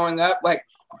as they're going up, like,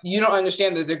 you don't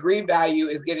understand the degree value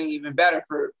is getting even better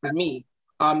for me.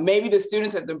 Maybe the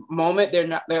students at the moment,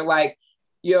 they're like,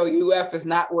 yo, UF is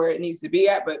not where it needs to be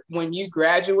at. But when you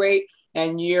graduate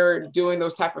and you're doing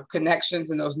those type of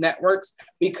connections and those networks,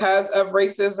 because of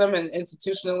racism and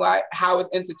how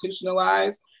it's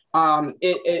institutionalized,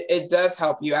 it does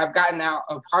help you. I've gotten out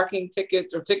of parking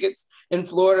tickets in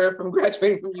Florida from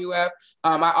graduating from UF.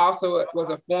 I also was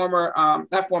a former,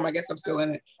 I guess I'm still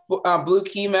in it, Blue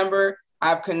Key member.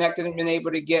 I've connected and been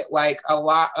able to get like a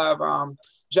lot of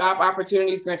job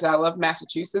opportunities. Granted, I love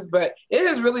Massachusetts, but it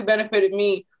has really benefited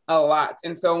me a lot.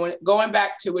 And so going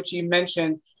back to what you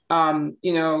mentioned, the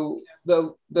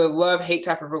love-hate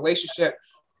type of relationship,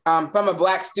 from a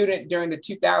Black student during the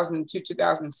 2002,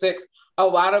 2006, a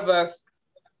lot of us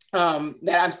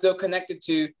that I'm still connected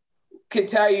to can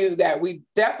tell you that we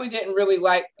definitely didn't really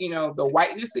like, the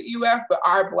whiteness at UF, but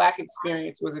our Black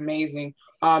experience was amazing.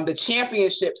 The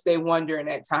championships they won during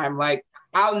that time, like,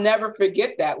 I'll never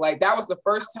forget that. Like, that was the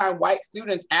first time white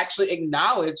students actually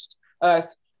acknowledged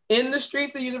us in the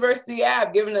streets of University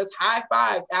Ave, giving us high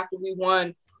fives after we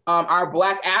won our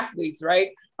Black athletes,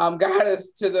 right? Got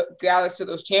us to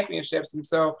those championships. And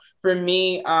so for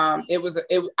me, I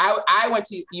went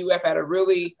to UF at a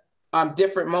really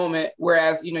different moment.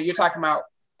 Whereas, you're talking about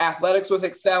athletics was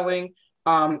excelling.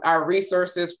 Our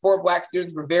resources for Black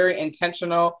students were very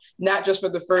intentional, not just for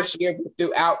the first year, but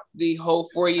throughout the whole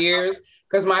 4 years,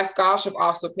 because my scholarship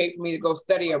also paid for me to go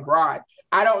study abroad.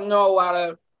 I don't know a lot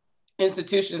of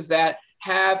institutions that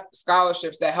have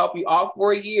scholarships that help you all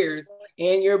 4 years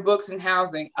in your books and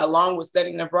housing, along with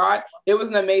studying abroad. It was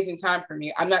an amazing time for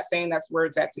me. I'm not saying that's where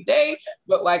it's at today,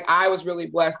 but like, I was really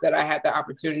blessed that I had the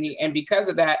opportunity. And because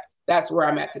of that, that's where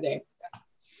I'm at today.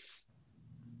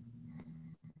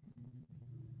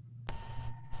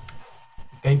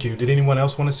 Thank you. Did anyone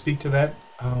else want to speak to that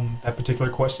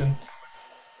particular question?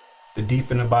 The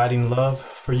deep and abiding love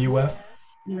for UF?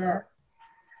 Yes.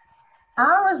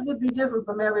 Ours would be different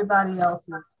from everybody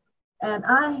else's. And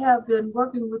I have been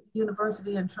working with the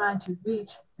university and trying to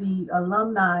reach the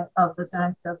alumni of the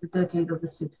decade of the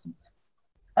 60s.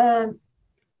 And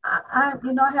I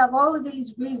have all of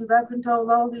these reasons. I've been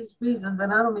told all these reasons,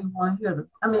 and I don't even want to hear them.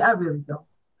 I mean, I really don't.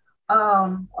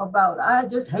 I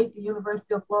just hate the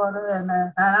University of Florida, and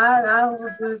I don't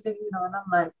want to do anything, and I'm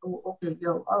like, oh, okay,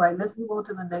 all right, let's move on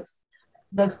to the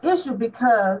next issue,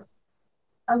 because,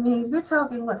 I mean, we're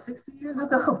talking, 60 years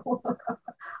ago?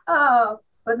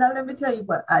 But now let me tell you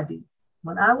what I did.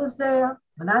 When I was there,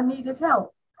 when I needed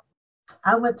help,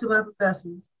 I went to my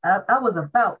professors. I was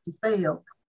about to fail.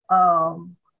 It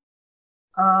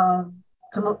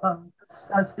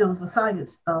was a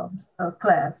science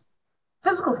class,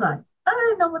 physical science.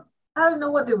 I didn't know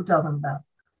what they were talking about.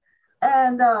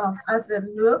 And I said,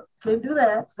 look, can't do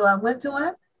that. So I went to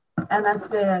him and I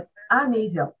said, I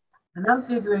need help. And I'm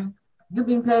figuring you're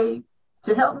being paid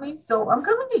to help me, so I'm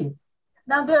coming to you.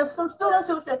 Now, there are some students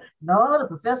who said, no, the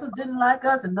professors didn't like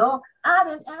us. And no, I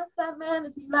didn't ask that man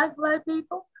if he liked Black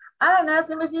people. I didn't ask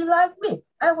him if he liked me.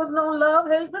 There was no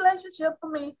love-hate relationship for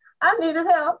me. I needed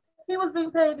help. He was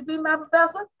being paid to be my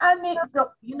professor. I mean, so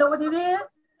you know what he did?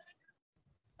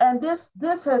 And this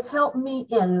has helped me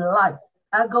in life.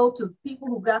 I go to people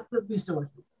who got the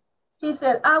resources. He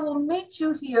said, I will meet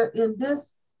you here in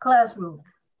this classroom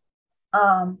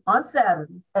on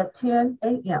Saturdays at 10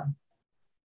 a.m.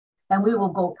 And we will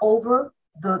go over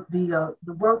the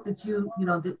work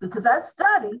that because I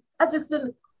studied, I just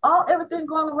didn't, everything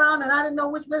going around and I didn't know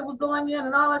which way it was going in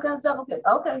and all that kind of stuff.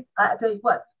 Okay, I tell you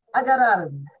what, I got out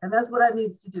of it. And that's what I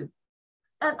needed to do.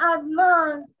 And I've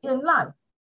learned in life,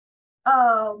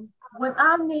 when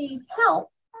I need help,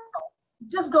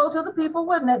 just go to the people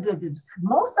when they did this.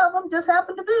 Most of them just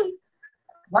happen to be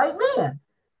white men.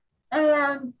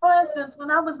 And for instance,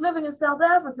 when I was living in South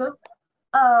Africa,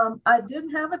 I didn't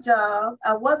have a job.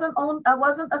 I wasn't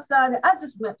assigned. I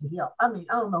just went to help. I mean,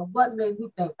 I don't know what made me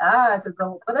think I could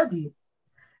go, but I did.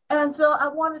 And so I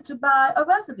wanted to buy a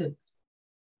residence.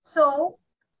 So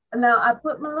now I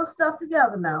put my little stuff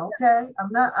together now, okay?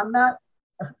 I'm not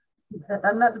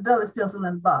the dullest pencil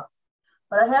in the box.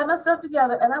 But I had my stuff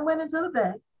together and I went into the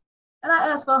bank and I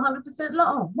asked for a 100%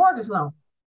 loan, mortgage loan.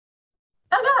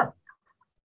 I got it.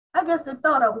 I guess they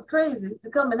thought I was crazy to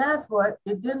come and ask for it.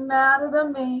 It didn't matter to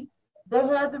me. They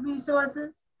had the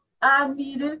resources I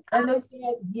needed and they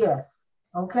said yes,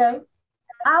 okay?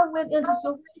 I went into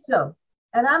Soweto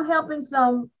and I'm helping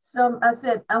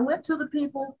I went to the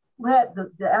people who had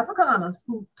the Afrikaners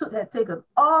who had taken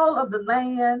all of the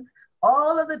land,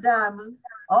 all of the diamonds,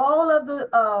 all of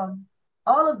the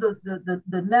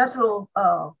natural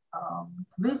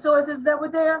resources that were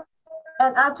there.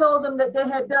 And I told them that they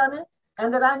had done it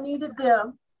and that I needed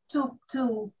them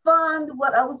to fund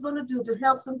what I was going to do to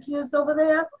help some kids over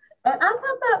there. And I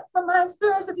got that from my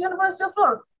experience at the University of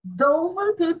Florida. Those were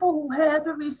the people who had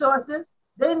the resources.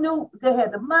 They knew they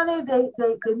had the money. They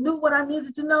knew what I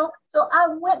needed to know. So I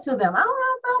went to them. I don't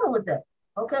have a problem with that.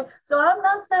 Okay. So I'm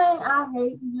not saying I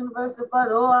hate the University of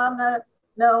Florida. Oh, I'm not.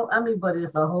 No, I mean, but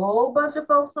it's a whole bunch of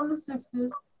folks from the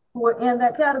 60s who are in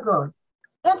that category.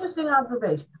 Interesting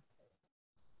observation.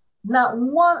 Not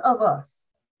one of us,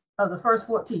 of the first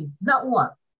 14, not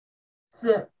one,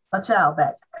 sent a child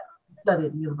back to study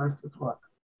at the University of Florida.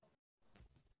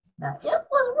 Now, it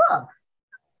was rough.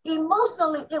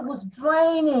 Emotionally, it was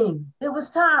draining. It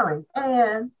was tiring.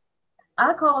 And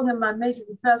I called him my major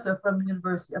professor from the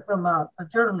university, from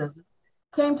journalism,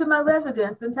 came to my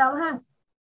residence in Tallahassee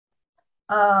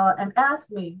and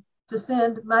asked me to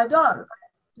send my daughter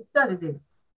to study there.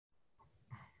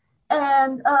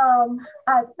 And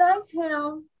I thanked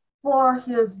him for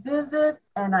his visit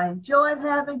and I enjoyed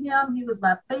having him. He was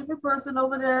my favorite person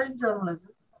over there in journalism.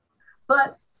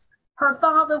 But her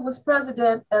father was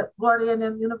president at Florida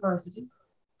A&M University.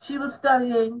 She was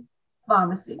studying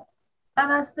pharmacy.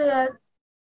 And I said,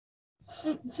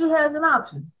 she has an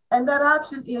option. And that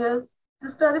option is to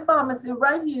study pharmacy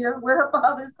right here where her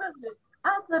father is president.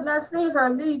 I could not see her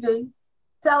leaving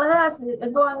Tallahassee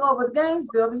and going over to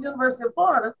Gainesville, the University of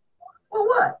Florida. For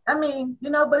what? I mean,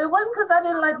 but it wasn't because I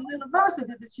didn't like the university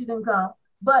that she didn't come,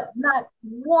 but not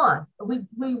one.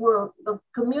 We were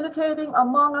communicating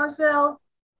among ourselves,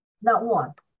 not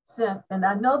one sent. And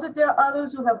I know that there are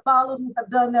others who have followed, who have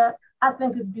done that. I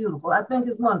think it's beautiful. I think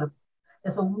it's wonderful.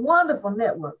 It's a wonderful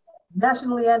network,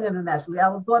 nationally and internationally. I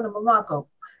was going to Morocco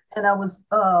and I was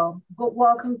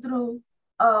walking through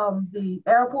the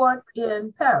airport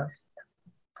in Paris.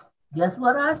 Guess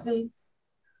what I see?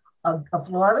 A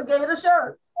Florida Gator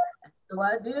shirt. So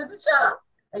I did the shop.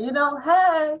 And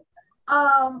hey,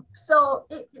 so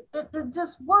it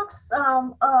just works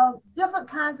different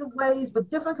kinds of ways, but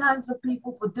different kinds of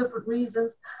people for different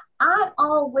reasons. I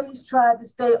always try to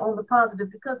stay on the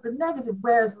positive because the negative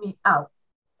wears me out.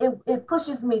 It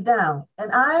pushes me down.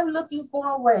 And I'm looking for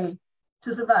a way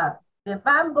to survive. If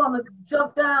I'm going to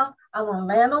jump down, I want to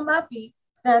land on my feet,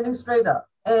 standing straight up.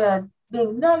 And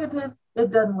being negative, it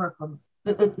doesn't work for me.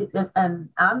 And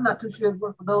I'm not too sure it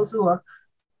works for those who are,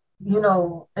 in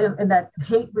that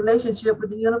hate relationship with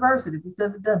the university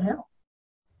because it doesn't help.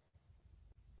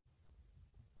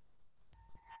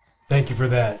 Thank you for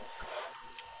that.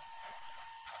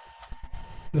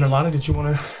 And Alana, did you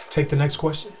want to take the next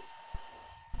question?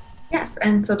 Yes,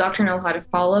 and so Dr. Null had a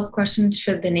follow-up question.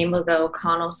 Should the name of the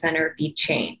O'Connell Center be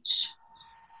changed?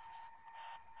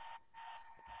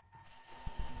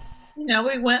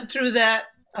 We went through that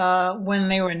when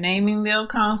they were naming the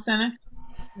O'Connell Center.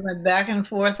 We went back and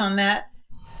forth on that.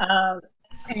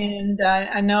 And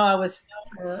I know I was,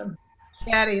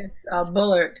 Thaddeus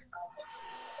Bullard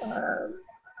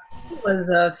was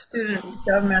a student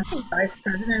governmental vice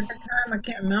president at the time. I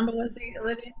can't remember, was he,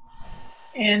 Lydia?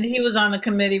 And he was on a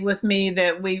committee with me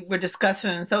that we were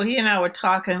discussing. And so he and I were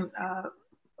talking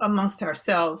amongst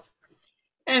ourselves,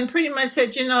 and pretty much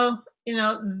said,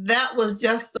 that was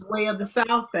just the way of the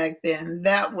South back then.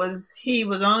 He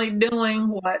was only doing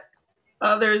what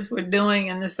others were doing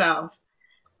in the South.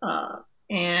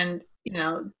 And,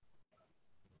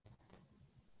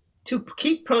 to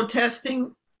keep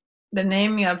protesting the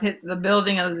naming of the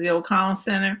building of the O'Connell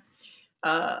Center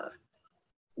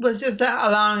was just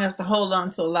allowing us to hold on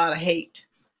to a lot of hate.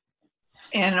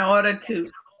 And in order to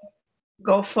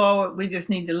go forward, we just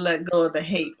need to let go of the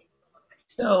hate.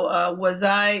 So was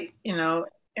I,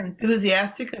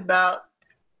 enthusiastic about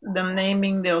them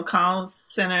naming the O'Connell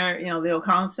Center, the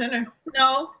O'Connell Center?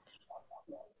 No.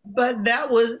 But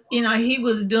that was, he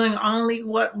was doing only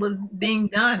what was being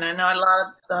done. I know a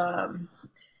lot of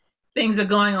things are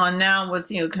going on now with,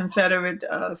 Confederate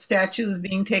statues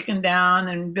being taken down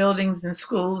and buildings and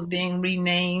schools being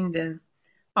renamed and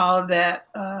all of that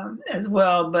as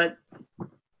well. But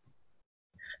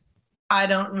I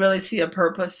don't really see a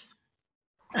purpose.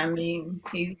 I mean,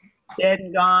 he's dead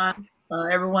and gone.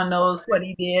 Everyone knows what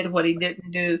he did, what he didn't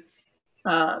do.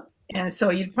 And so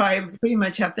you'd probably pretty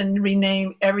much have to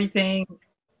rename everything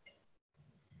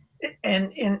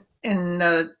in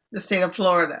the state of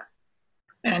Florida.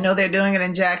 And I know they're doing it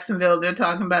in Jacksonville. They're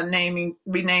talking about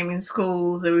renaming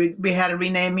schools. We had a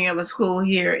renaming of a school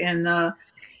here in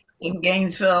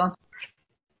Gainesville.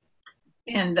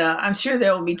 And I'm sure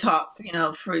there will be talk,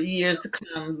 for years to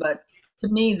come. But to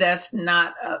me, that's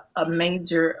not a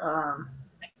major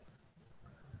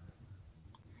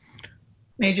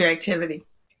activity.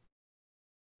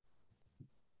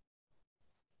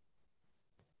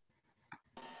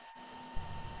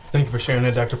 Thank you for sharing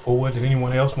that, Dr. Fullwood. Did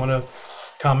anyone else want to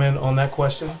comment on that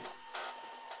question?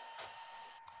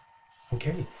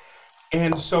 Okay.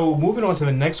 And so moving on to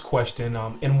the next question,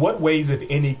 in what ways, if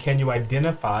any, can you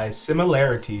identify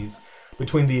similarities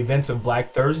between the events of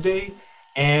Black Thursday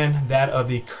and that of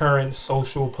the current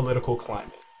social political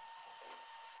climate?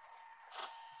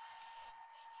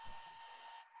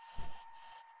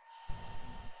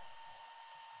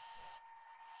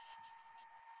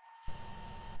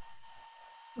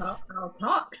 I'll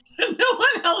talk. No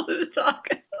one else is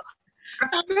talking.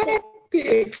 I think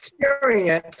the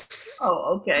experience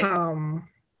okay. of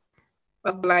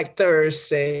Black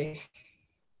Thursday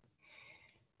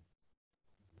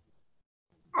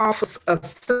offers a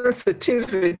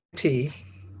sensitivity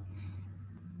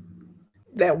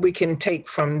that we can take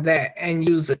from that and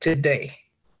use it today.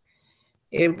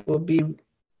 It will be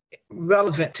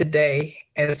relevant today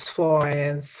as far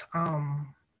as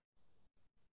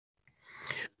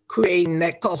creating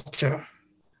that culture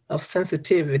of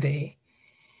sensitivity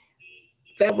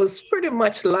that was pretty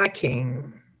much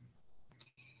lacking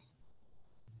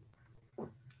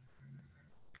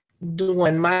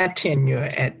during my tenure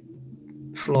at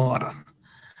Florida.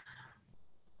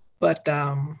 But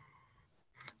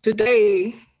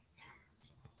today,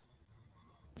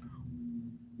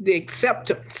 the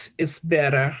acceptance is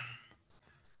better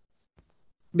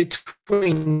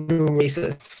between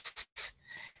races,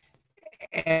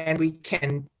 and we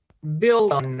can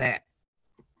build on that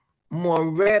more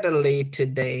readily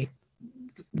today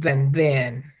than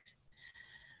then.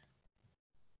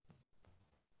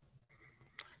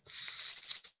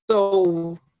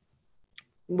 So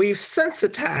we've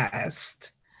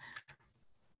sensitized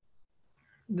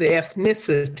the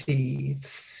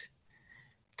ethnicities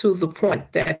to the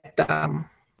point that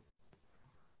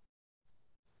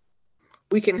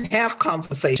we can have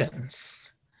conversations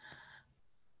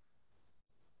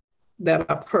that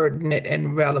are pertinent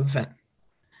and relevant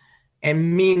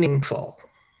and meaningful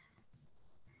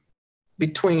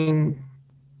between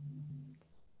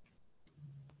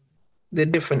the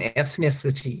different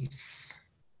ethnicities.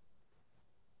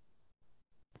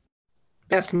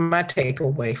 That's my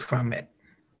takeaway from it.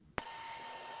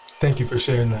 Thank you for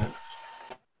sharing that.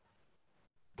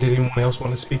 Did anyone else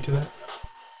want to speak to that?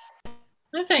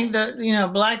 I think that,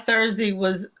 Black Thursday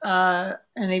was an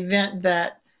event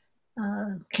that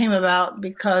came about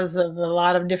because of a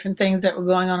lot of different things that were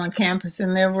going on campus,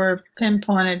 and there were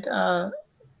pinpointed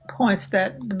points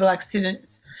that the Black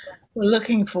students were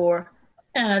looking for.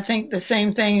 And I think the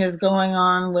same thing is going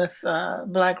on with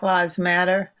Black Lives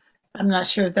Matter. I'm not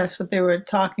sure if that's what they were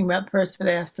talking about, the person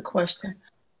that asked the question,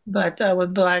 but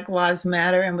with Black Lives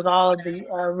Matter and with all of the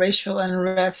racial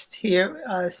unrest here,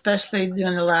 especially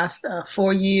during the last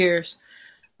 4 years.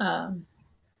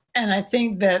 And I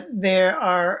think that there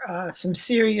are some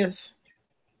serious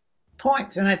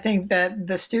points, and I think that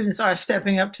the students are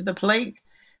stepping up to the plate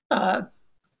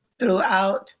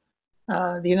throughout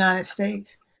the United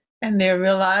States. And they're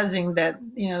realizing that,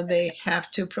 they have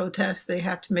to protest. They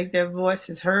have to make their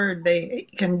voices heard. They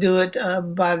can do it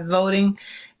by voting,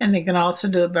 and they can also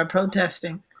do it by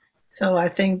protesting. So I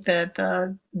think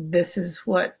that this is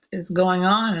what is going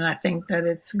on, and I think that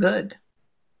it's good.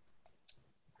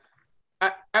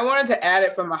 I wanted to add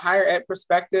it from a higher ed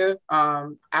perspective.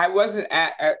 I wasn't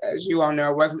as you all know,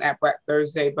 I wasn't at Black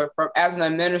Thursday, but as an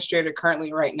administrator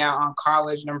currently right now on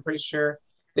college, and I'm pretty sure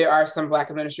there are some Black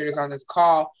administrators on this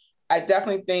call, I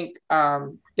definitely think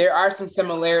there are some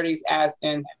similarities as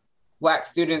in Black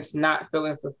students not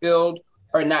feeling fulfilled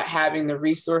or not having the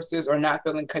resources or not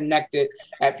feeling connected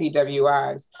at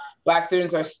PWIs. Black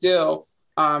students are still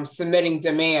submitting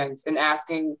demands and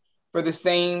asking for the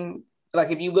same,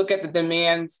 like if you look at the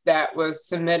demands that was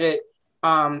submitted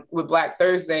with Black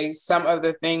Thursday, some of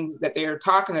the things that they are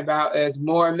talking about is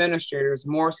more administrators,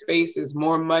 more spaces,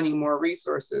 more money, more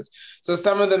resources. So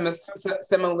some of the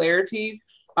similarities,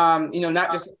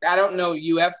 not just, I don't know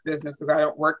UF's business because I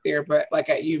don't work there, but like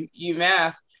at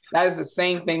UMass, that is the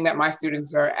same thing that my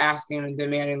students are asking and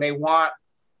demanding.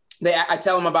 I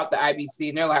tell them about the IBC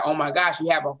and they're like, oh my gosh, you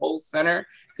have a whole center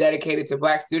dedicated to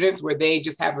Black students where they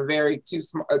just have a very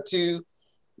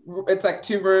it's like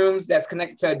 2 rooms that's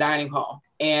connected to a dining hall.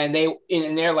 And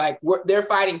they're like, they're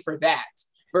fighting for that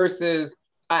versus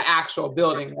an actual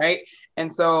building, right?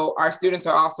 And so our students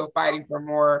are also fighting for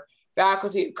more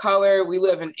faculty of color. We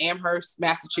live in Amherst,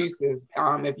 Massachusetts.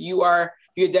 If you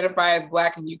identify as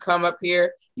Black and you come up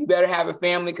here, you better have a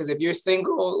family, because if you're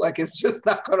single, like it's just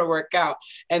not going to work out.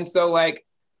 And so like,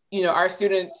 our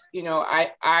students,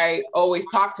 I always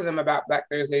talk to them about Black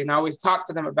Thursday, and I always talk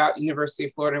to them about University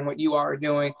of Florida and what you all are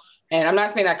doing. And I'm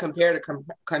not saying I compare to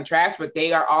contrast, but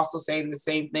they are also saying the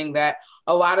same thing that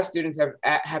a lot of students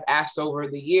have asked over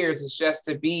the years, is just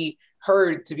to be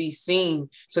heard, to be seen,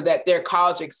 so that their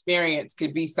college experience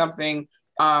could be something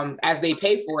as they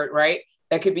pay for it, right?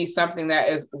 That could be something that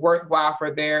is worthwhile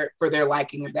for their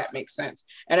liking, if that makes sense.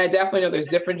 And I definitely know there's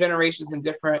different generations and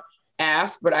different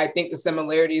asks, but I think the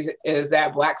similarities is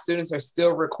that Black students are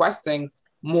still requesting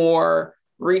more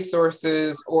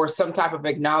resources or some type of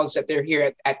acknowledge that they're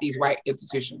here at these white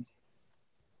institutions.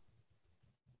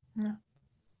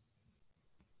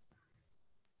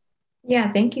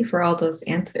 Yeah, thank you for all those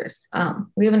answers.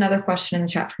 We have another question in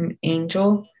the chat from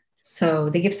Angel. So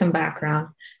they give some background.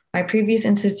 My previous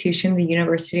institution, the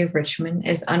University of Richmond,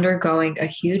 is undergoing a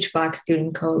huge Black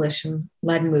student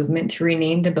coalition-led movement to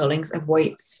rename the buildings of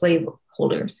white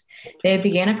slaveholders. They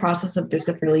began a process of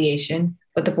disaffiliation,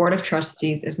 but the Board of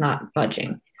Trustees is not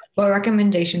budging. What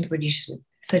recommendations would you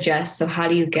suggest? So how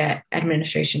do you get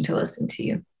administration to listen to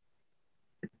you?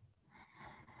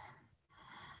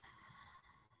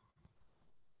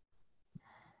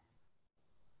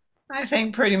 I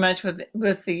think pretty much with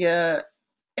the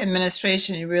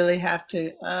administration, you really have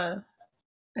to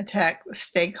attack the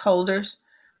stakeholders,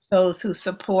 those who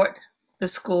support the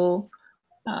school,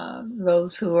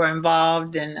 those who are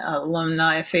involved in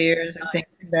alumni affairs. I think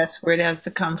that's where it has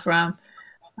to come from.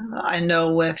 I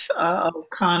know with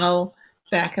O'Connell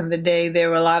back in the day, there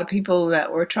were a lot of people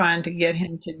that were trying to get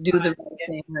him to do the right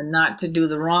thing or not to do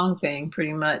the wrong thing,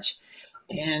 pretty much.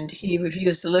 And he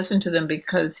refused to listen to them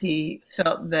because he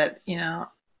felt that,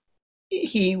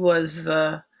 he was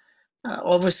the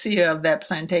overseer of that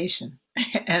plantation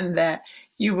and that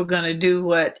you were going to do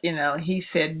what, he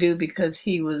said do because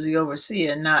he was the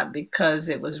overseer, not because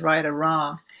it was right or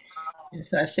wrong. And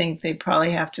so I think they probably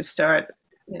have to start,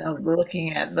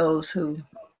 looking at those who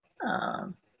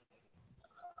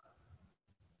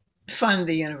fund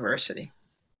the university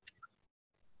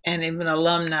and even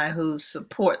alumni who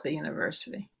support the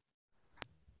university.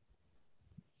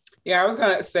 Yeah, I was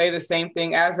going to say the same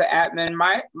thing as an admin.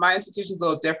 My institution is a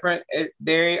little different.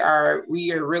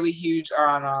 We are really huge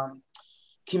on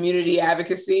community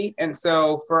advocacy. And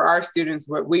so for our students,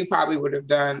 what we probably would have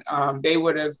done, they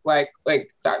would have, like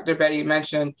Dr. Betty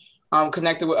mentioned,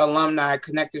 connected with alumni,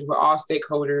 connected with all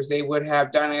stakeholders. They would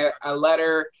have done a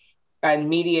letter and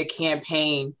media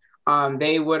campaign.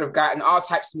 They would have gotten all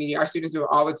types of media. Our students do it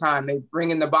all the time. They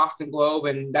bring in the Boston Globe,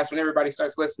 and that's when everybody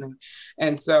starts listening.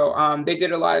 And so they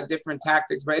did a lot of different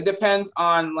tactics, but it depends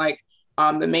on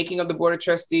the making of the Board of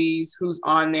Trustees, who's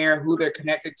on there, who they're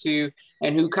connected to,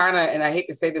 and who and I hate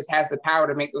to say this, has the power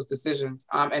to make those decisions.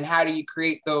 And how do you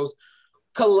create those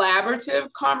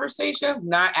collaborative conversations,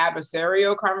 not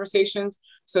adversarial conversations,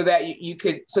 so that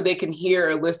so they can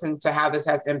hear or listen to how this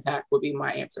has impact, would be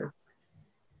my answer.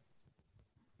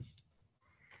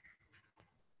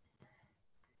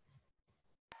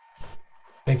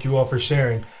 Thank you all for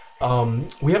sharing.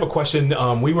 We have a question.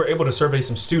 We were able to survey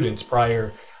some students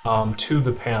prior to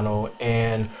the panel.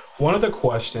 And one of the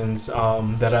questions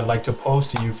that I'd like to pose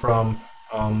to you from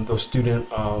the student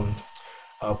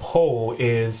poll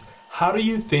is, how do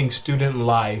you think student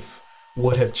life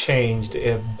would have changed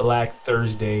if Black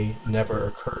Thursday never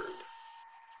occurred?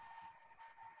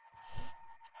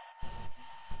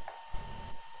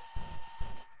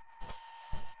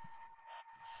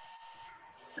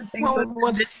 I think it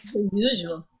would have been the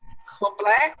usual. For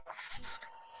Blacks,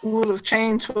 would have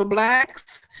changed for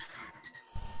Blacks.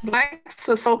 Blacks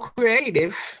are so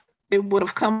creative. They would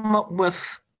have come up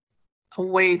with a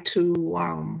way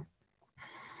to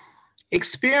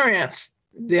experience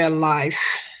their life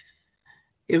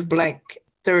if Black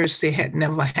Thursday had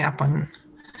never happened.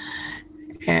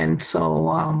 And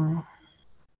so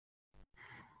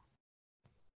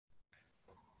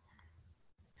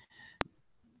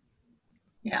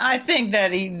yeah, I think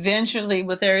that eventually,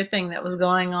 with everything that was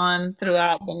going on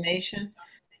throughout the nation,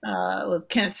 with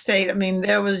Kent State, I mean,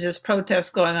 there was just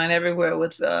protests going on everywhere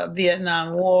with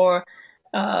Vietnam War.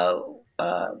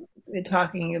 We're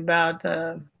talking about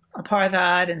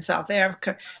apartheid in South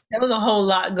Africa. There was a whole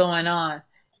lot going on.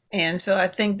 And so I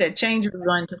think that change was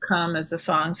going to come, as the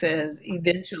song says,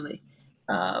 eventually.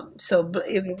 So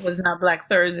if it was not Black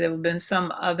Thursday, it would have been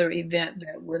some other event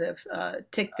that would have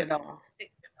ticked it off.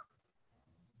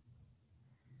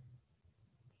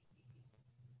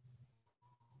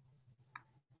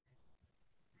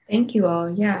 Thank you all.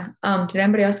 Yeah. Did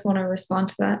anybody else want to respond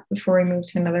to that before we move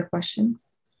to another question?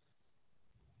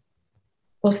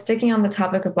 Well, sticking on the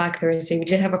topic of Black Thursday, we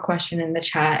did have a question in the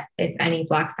chat if any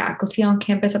Black faculty on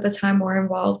campus at the time were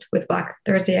involved with Black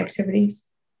Thursday activities.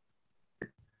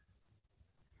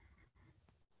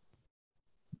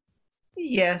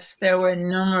 Yes, there were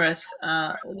numerous.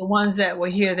 The ones that were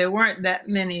here, there weren't that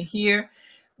many here,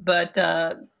 but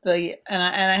and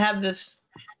I have this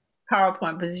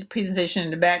PowerPoint presentation in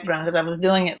the background because I was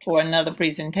doing it for another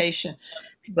presentation,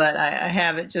 but I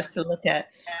have it just to look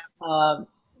at.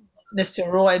 Mr.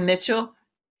 Roy Mitchell,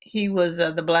 he was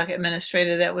the Black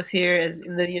administrator that was here, as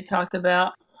Lydia talked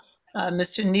about.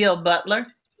 Mr. Neil Butler.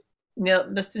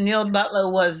 Mr. Neil Butler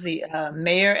was the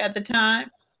mayor at the time,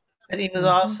 but he was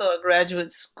also a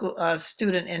graduate school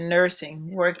student in nursing,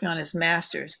 working on his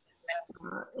master's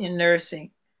in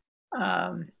nursing.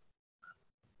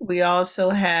 We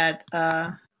also had,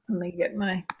 let me get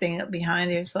my thing up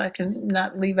behind here so I can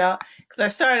not leave out, because I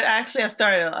started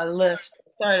a list. I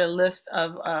started a list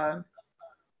of,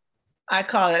 I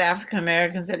call it African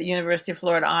Americans at the University of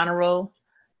Florida Honor Roll.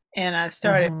 And I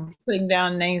started putting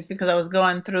down names because I was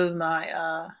going through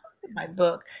my my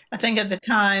book. I think at the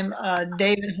time,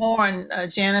 David Horn,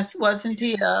 Janice, wasn't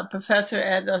he a professor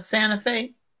at Santa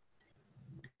Fe?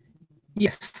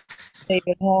 yes.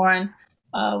 David Horn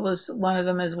was one of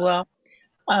them as well.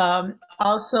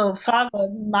 Also, Father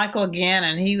Michael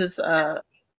Gannon, he was a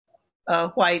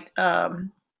white, I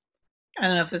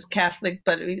don't know if it's Catholic,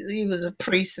 but he was a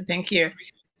priest, I think, here.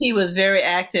 He was very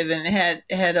active and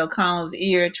had O'Connell's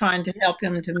ear, trying to help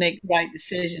him to make right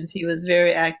decisions. He was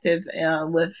very active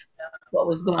with what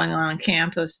was going on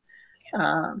campus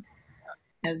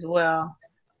as well.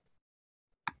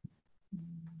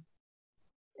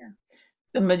 Yeah.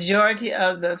 The majority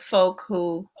of the folk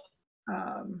who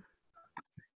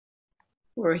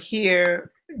were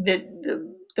here, the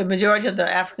majority of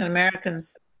the African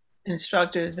Americans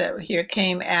instructors that were here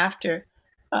came after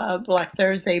Black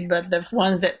Thursday, but the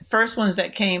first ones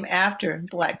that came after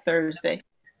Black Thursday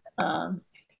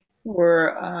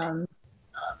were,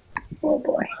 oh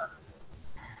boy,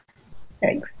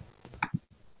 eggs.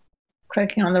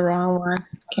 Clicking on the wrong one,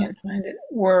 can't find it.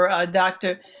 Were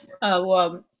Dr.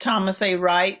 Thomas A.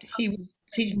 Wright. He was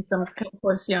teaching some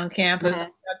course here on campus.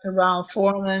 Dr. Ronald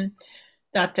Foreman,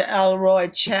 Dr. Elroy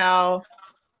Chow,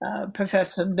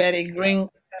 Professor Betty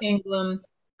Ingram,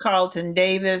 Carlton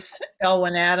Davis,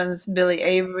 Elwyn Adams, Billy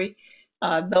Avery.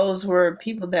 Those were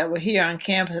people that were here on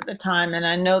campus at the time, and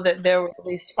I know that there were at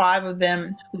least 5 of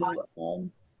them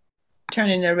who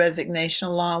turned in their resignation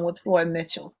along with Roy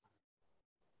Mitchell.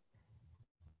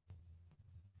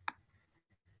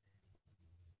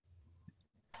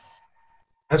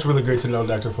 That's really great to know,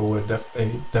 Dr. Fullwood.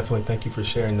 Definitely thank you for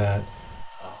sharing that.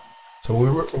 So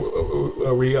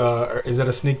is that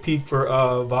a sneak peek for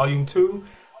volume 2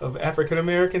 of African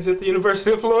Americans at the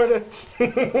University of Florida?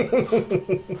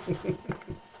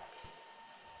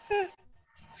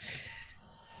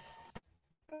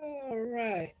 All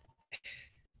right.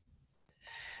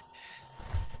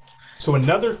 So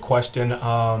another question,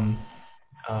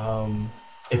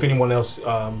 if anyone else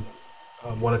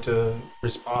wanted to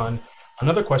respond,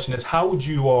 another question is, how would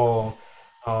you all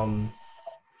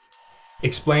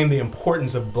explain the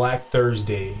importance of Black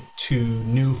Thursday to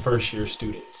new first-year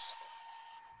students?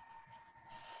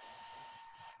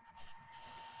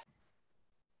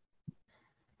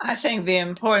 I think the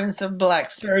importance of Black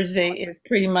Thursday is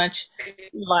pretty much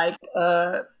like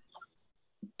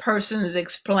persons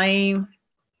explain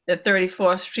the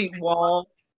 34th Street wall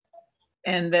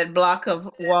and that block of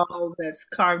wall that's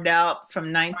carved out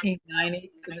from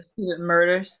 1990 for the student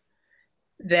murders,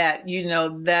 that, you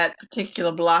know, that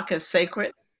particular block is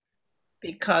sacred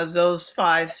because those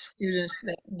 5 students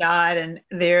that died, and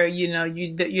there, you know,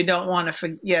 you don't want to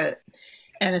forget it.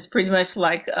 And it's pretty much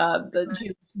like the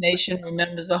Jewish nation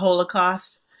remembers the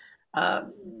Holocaust.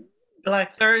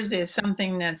 Black Thursday is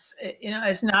something that's, you know,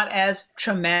 it's not as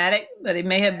traumatic, but it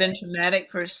may have been traumatic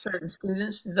for certain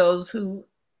students, those who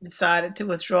decided to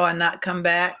withdraw and not come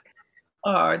back,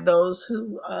 or those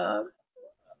who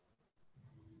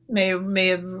may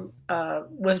have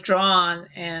withdrawn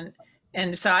and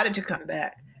decided to come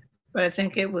back. But I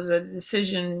think it was a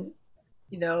decision,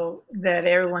 you know, that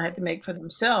everyone had to make for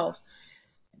themselves.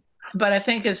 But I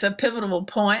think it's a pivotal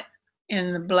point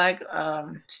in the Black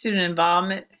student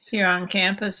involvement here on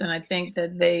campus, and I think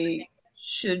that they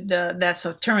should, that's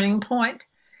a turning point,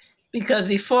 because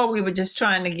before we were just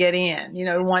trying to get in, you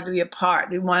know, we wanted to be a part.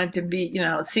 We wanted to be, you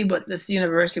know, see what this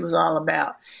university was all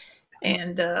about.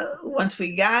 And once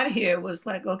we got here, it was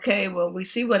like, okay, well, we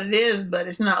see what it is, but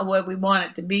it's not what we want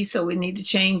it to be, so we need to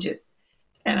change it.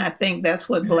 And I think that's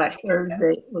what Black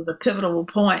Thursday was, a pivotal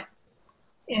point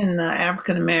in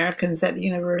African Americans at the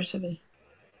university.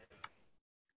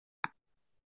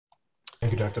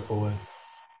 Thank you, Dr. Fullwood.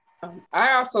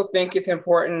 I also think it's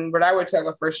important, what I would tell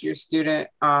a first year student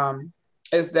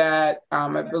is that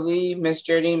I believe Ms.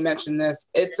 Jeraldine mentioned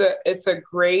this. It's a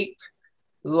great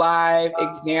live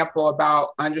example about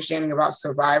understanding about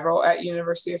survival at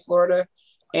University of Florida.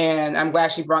 And I'm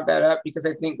glad she brought that up, because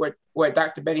I think what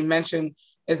Dr. Betty mentioned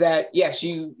is that, yes,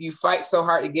 you fight so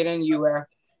hard to get in UF,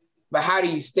 but how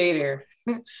do you stay there?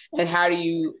 And how do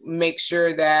you make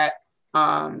sure that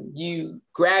you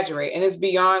graduate? And it's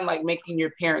beyond like making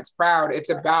your parents proud. It's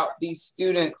about these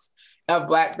students of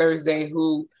Black Thursday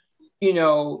who, you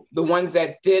know, the ones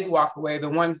that did walk away, the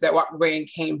ones that walked away and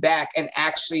came back and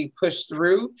actually pushed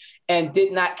through and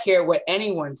did not care what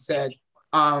anyone said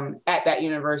at that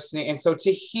university. And so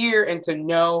to hear and to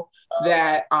know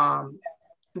that our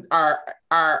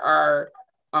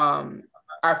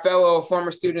fellow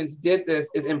former students did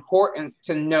this is important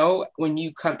to know when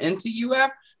you come into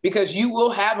UF, because you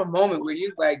will have a moment where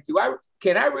you're like,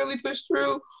 can I really push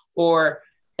through, or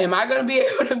am I going to be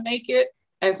able to make it?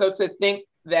 And so to think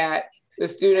that the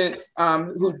students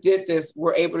who did this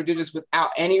were able to do this without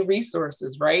any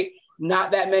resources, right?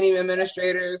 Not that many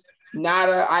administrators, not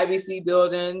an IBC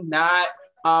building, not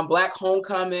Black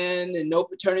homecoming, and no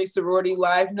fraternity sorority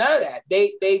life, none of that.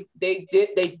 They did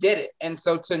it. And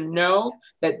so to know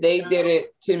that they did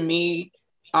it, to me,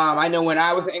 I know when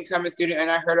I was an incoming student and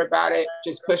I heard about it,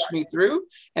 just pushed me through.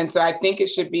 And so I think it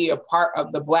should be a part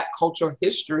of the Black cultural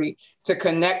history to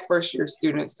connect first year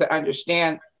students to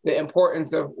understand the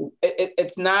importance of it.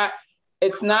 It's not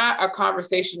a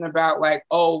conversation about like,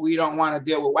 oh, we don't want to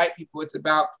deal with white people. It's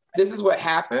about, this is what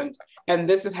happened, and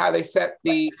this is how they set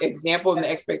the example and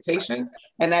the expectations.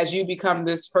 And as you become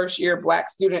this first year Black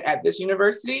student at this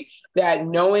university, that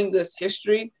knowing this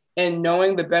history and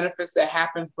knowing the benefits that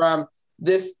happen from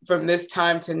this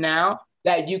time to now,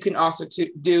 that you can also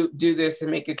do this and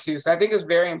make it too. So I think it's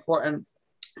very important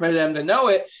for them to know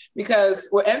it, because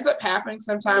what ends up happening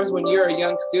sometimes when you're a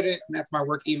young student, and that's my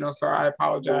work email, so I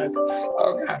apologize.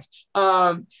 Oh gosh.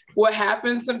 What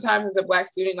happens sometimes as a Black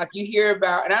student, like you hear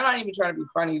about, and I'm not even trying to be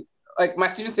funny, like my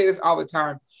students say this all the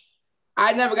time,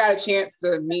 I never got a chance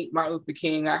to meet Martin Luther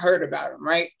King. I heard about him,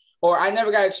 right? Or I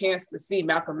never got a chance to see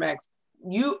Malcolm X.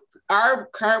 Our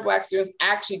current Black students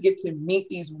actually get to meet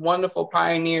these wonderful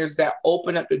pioneers that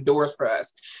open up the doors for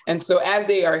us. And so as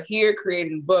they are here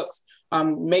creating books,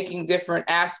 making different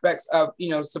aspects of,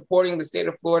 supporting the state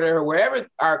of Florida or wherever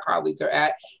our colleagues are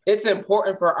at, it's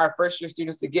important for our first year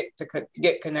students to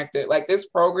get connected. Like this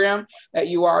program that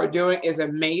you are doing is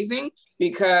amazing,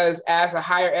 because as a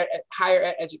higher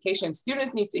ed education,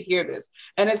 students need to hear this.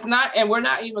 And we're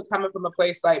not even coming from a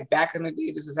place like back in the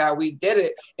day, this is how we did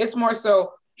it. It's more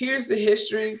so, here's the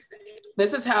history,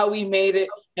 this is how we made it,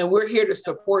 and we're here to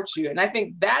support you. And I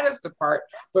think that is the part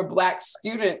for Black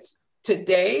students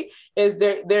today, is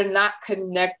they're not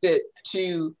connected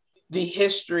to the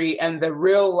history and the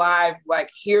real live like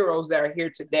heroes that are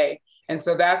here today. And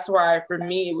so that's why for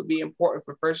me, it would be important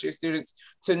for first year students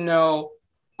to know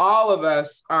all of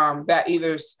us that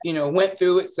either, went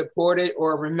through it, supported,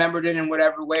 or remembered it in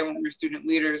whatever way when we were student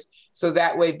leaders, so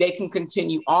that way they can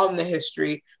continue on the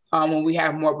history when we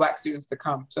have more Black students to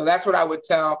come. So that's what I would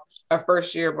tell a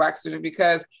first year Black student,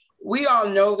 because we all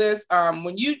know this.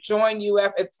 When you join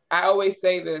UF, I always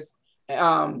say this,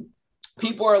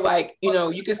 people are like,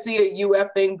 you can see a UF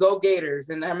thing, go Gators.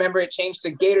 And I remember it changed to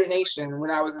Gator Nation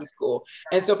when I was in school.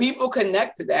 And so people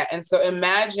connect to that. And so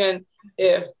imagine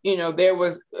if,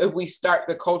 if we start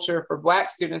the culture for Black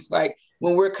students, like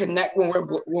when we're connecting,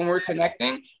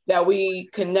 that we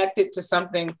connect it to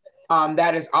something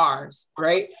that is ours,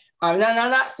 right? Now, I'm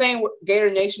not saying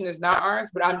Gator Nation is not ours,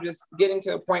 but I'm just getting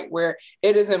to a point where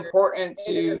it is important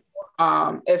to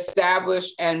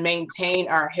establish and maintain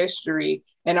our history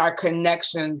and our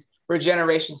connections for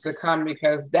generations to come,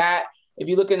 because that, if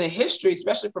you look into history,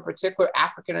 especially for particular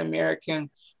African-American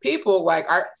people, like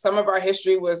some of our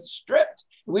history was stripped.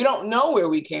 We don't know where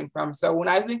we came from. So when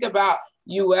I think about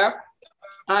UF,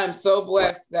 I'm so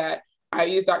blessed that I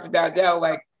use Dr. Dowdell.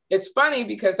 Like, it's funny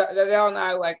because Dr. Dowdell and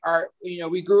I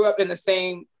we grew up in the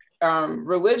same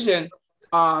religion,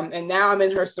 and now I'm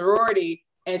in her sorority.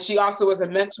 And she also was a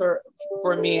mentor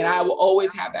for me, and I will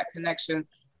always have that connection.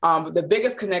 But the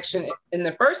biggest connection, and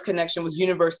the first connection, was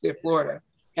University of Florida.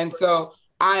 And so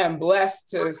I am blessed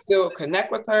to still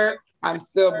connect with her. I'm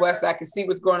still blessed I can see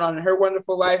what's going on in her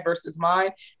wonderful life versus mine.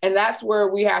 And that's where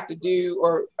we have to do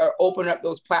or open up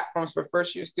those platforms for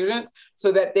first year students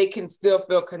so that they can still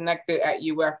feel connected at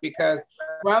UF. Because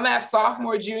around that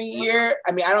sophomore, junior year,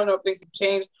 I don't know if things have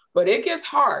changed, but it gets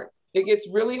hard. It gets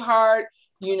really hard.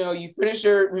 You finish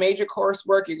your major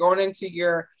coursework, you're going into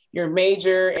your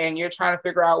major, and you're trying to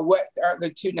figure out what are the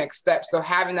two next steps. So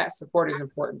having that support is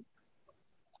important.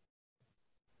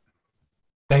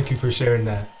 Thank you for sharing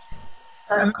that.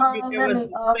 I'm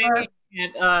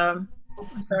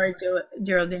sorry,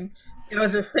 Geraldine. There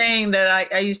was a saying that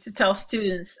I used to tell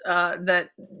students that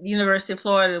University of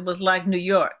Florida was like New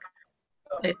York.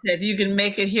 They said, if you can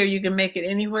make it here, you can make it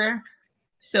anywhere.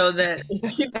 So that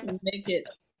if you can make it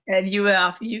at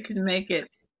UF, you can make it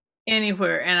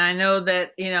anywhere. And I know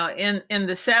that, in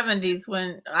the 70s,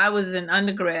 when I was in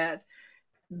undergrad,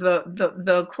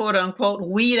 the quote unquote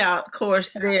weed out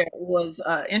course there was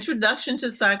Introduction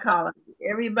to Psychology.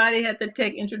 Everybody had to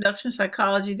take Introduction to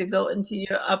Psychology to go into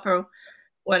your upper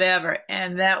whatever.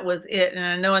 And that was it. And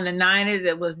I know in the 90s,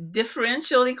 it was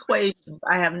differential equations.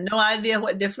 I have no idea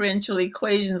what differential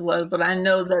equations was, but I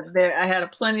know that I had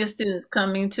plenty of students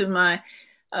coming to my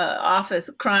office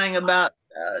crying about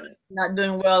not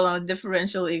doing well on a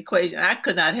differential equation. I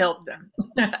could not help them.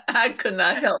 I could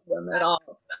not help them at all.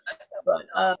 But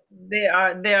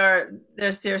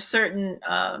there's certain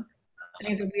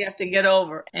things that we have to get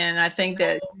over, and I think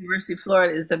that University of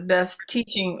Florida is the best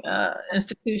teaching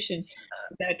institution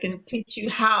that can teach you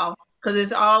how, because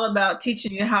it's all about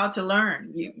teaching you how to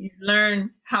learn. You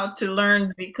learn how to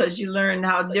learn because you learn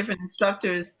how different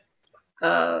instructors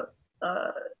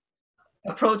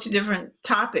approach different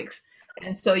topics.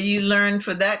 And so you learn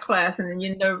for that class, and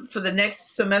then for the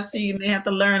next semester you may have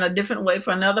to learn a different way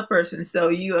for another person. So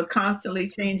you are constantly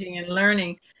changing and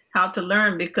learning how to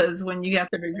learn, because when you have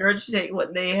to regurgitate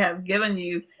what they have given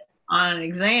you on an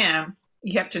exam,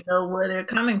 you have to know where they're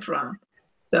coming from.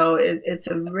 So it's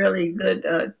a really good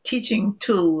teaching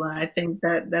tool. I think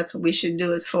that's what we should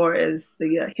do as far as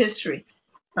the history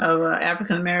of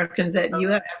African Americans at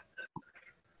UF.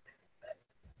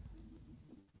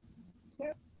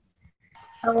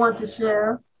 I want to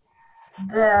share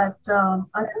that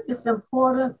I think it's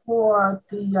important for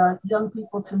the young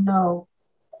people to know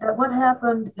that what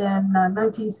happened in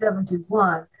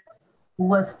 1971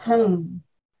 was tame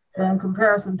in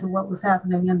comparison to what was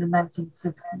happening in the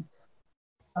 1960s.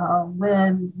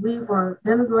 When we were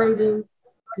integrating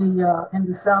in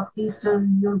the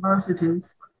Southeastern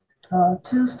universities,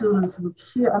 two students were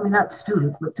killed, not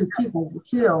students, but two people were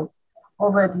killed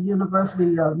over at the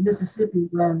University of Mississippi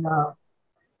when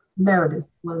Meredith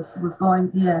was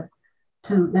going in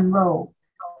to enroll.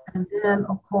 And then,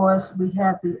 of course, we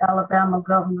had the Alabama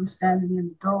governor standing in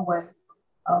the doorway,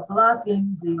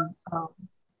 blocking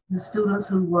the students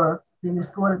who were being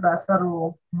escorted by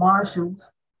federal marshals,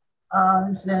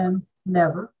 saying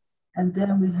never. And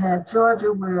then we had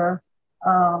Georgia, where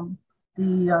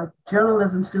the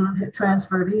journalism student had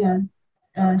transferred in,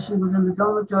 and she was in the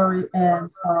dormitory, and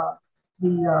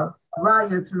the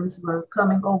rioters were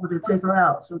coming over to take her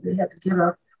out. So they had to get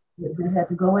her, they had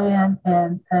to go in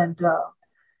and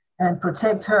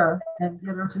protect her and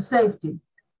get her to safety.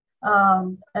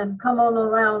 And come on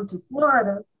around to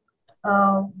Florida,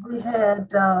 we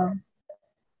had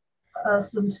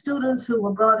some students who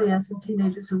were brought in, some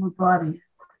teenagers who were brought in.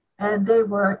 and they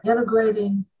were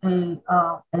integrating an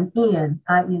INN,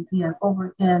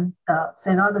 over in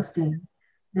St. Augustine.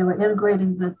 They were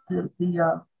integrating the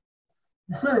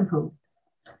swimming pool,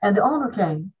 and the owner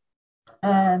came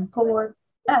and poured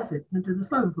acid into the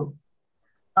swimming pool.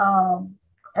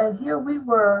 And here we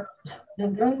were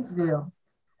in Gainesville,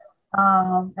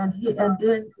 and then in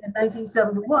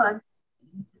 1971,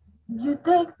 you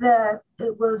think that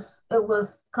it was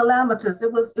calamitous,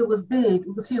 it was big,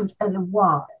 it was huge, and it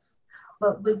was.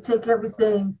 But we take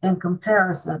everything in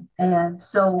comparison, and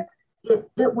so it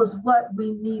was what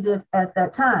we needed at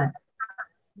that time.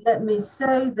 Let me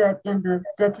say that in the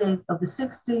decade of the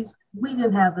 60s, we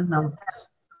didn't have the numbers.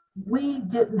 We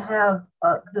didn't have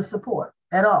the support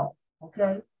at all,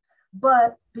 okay?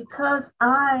 But because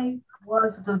I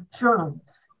was the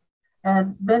journalist,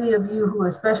 and many of you who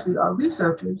especially are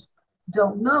researchers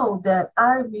don't know that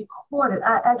I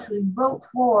actually wrote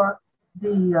for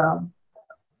the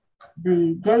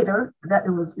gator, that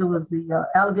it was the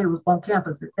alligator was on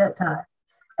campus at that time.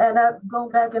 And I've gone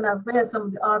back and I've read some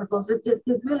of the articles. It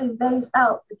really lays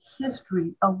out the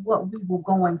history of what we were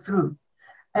going through.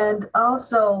 And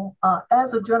also,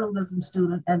 as a journalism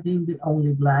student and being the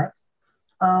only Black,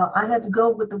 I had to go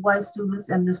with the white students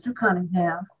and Mr.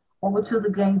 Cunningham over to the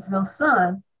Gainesville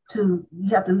Sun you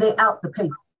have to lay out the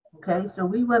paper, okay? So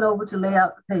we went over to lay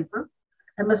out the paper,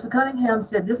 and Mr. Cunningham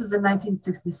said, this is in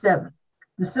 1967.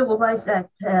 The Civil Rights Act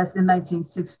passed in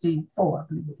 1964, I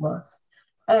believe it was.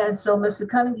 And so Mr.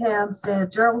 Cunningham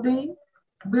said, Jeraldine,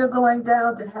 we're going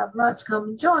down to have lunch, come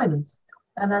and join us.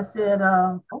 And I said,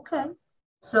 okay.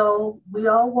 So we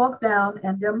all walked down,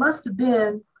 and there must have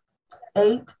been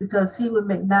 8 because he would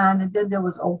make 9. And then there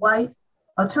was a white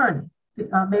attorney,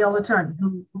 a male attorney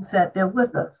who sat there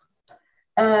with us.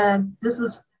 And this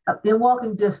was in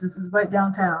walking distance, right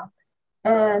downtown.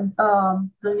 And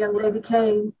the young lady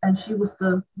came, and she was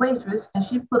the waitress, and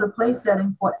she put a place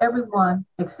setting for everyone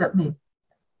except me.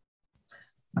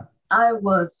 I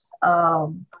was a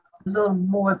little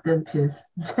more than pissed.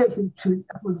 I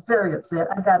was very upset.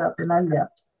 I got up and I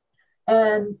left.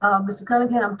 And Mr.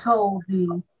 Cunningham told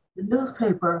the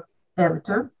newspaper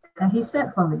editor, and he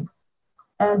sent for me.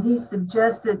 And he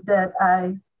suggested that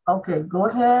go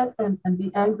ahead and be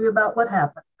angry about what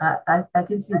happened. I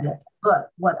can see that.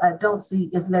 But what I don't see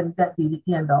is letting that be the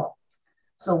end all.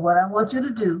 So what I want you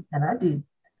to do, and I did,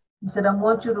 he said, I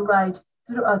want you to write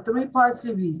a 3-part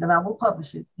series, and I will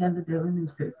publish it in the daily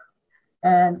newspaper.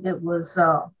 And it was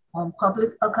on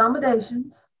public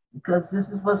accommodations, because this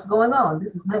is what's going on.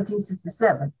 This is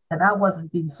 1967, and I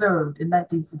wasn't being served in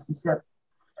 1967.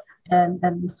 And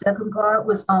the second part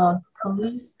was on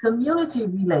police community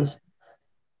relations.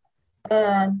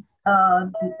 And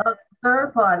the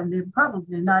third part, and they're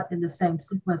probably not in the same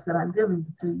sequence that I'm giving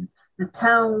to you, the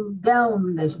town-gown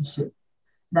relationship.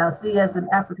 Now, see, as an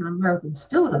African-American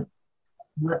student,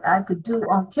 what I could do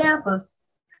on campus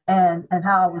and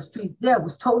how I was treated there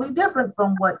was totally different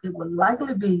from what it would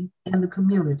likely be in the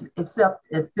community, except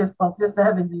on Fifth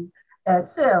Avenue at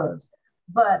Sarah's.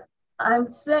 But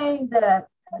I'm saying that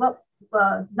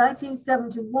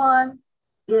 1971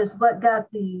 is what got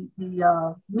the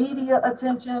media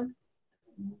attention.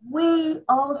 We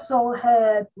also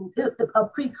had a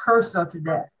precursor to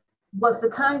that, was the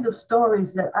kind of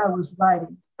stories that I was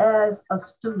writing as a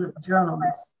student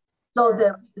journalist, so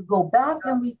that we could go back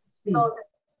and we could see,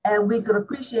 and we could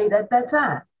appreciate at that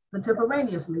time,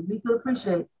 contemporaneously, we could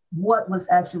appreciate what was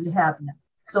actually happening.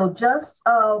 So just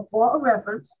for a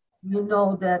reference, you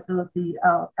know that the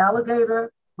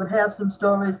Alligator would have some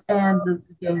stories, and the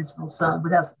Gainesville Sun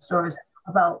would have some stories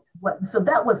about what, so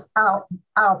that was our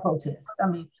protest. I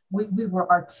mean, we were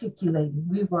articulating,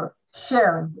 we were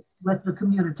sharing with the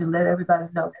community, let everybody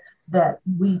know that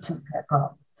we too had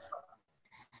problems.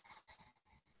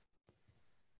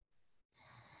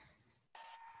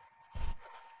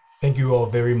 Thank you all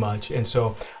very much. And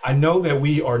so I know that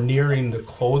we are nearing the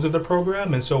close of the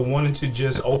program, and so wanted to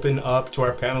just open up to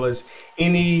our panelists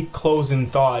any closing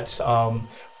thoughts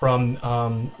from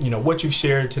what you've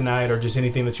shared tonight, or just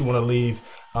anything that you want to leave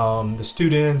the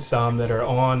students that are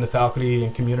on, the faculty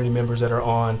and community members that are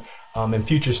on, and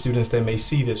future students that may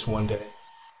see this one day.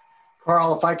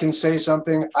 Carl, if I can say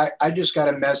something, I just got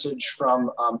a message from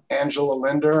Angela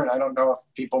Linder, and I don't know if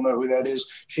people know who that is.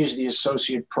 She's the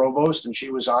associate provost, and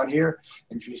she was on here,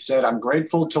 and she said, I'm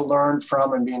grateful to learn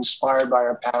from and be inspired by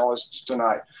our panelists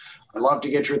tonight. I'd love to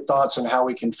get your thoughts on how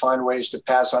we can find ways to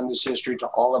pass on this history to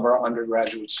all of our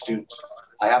undergraduate students.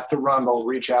 I have to run, but I'll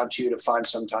reach out to you to find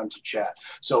some time to chat.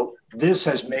 So this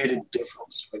has made a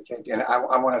difference, I think. And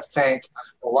I want to thank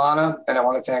Alana, and I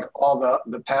want to thank all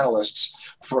the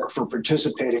panelists for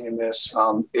participating in this.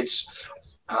 It's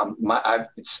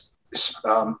It's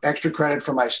extra credit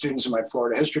for my students in my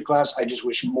Florida history class. I just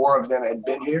wish more of them had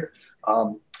been here.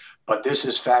 But this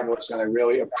is fabulous, and I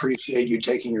really appreciate you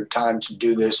taking your time to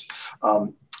do this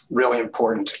really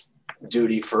important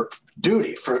duty for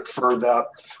the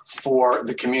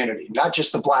community, not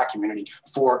just the Black community,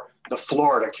 for the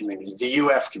Florida community, the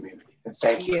UF community. And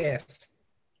thank you. Yes.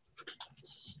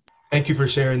 Thank you for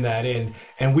sharing that.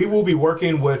 And we will be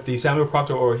working with the Samuel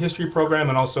Proctor Oral History Program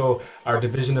and also our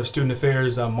Division of Student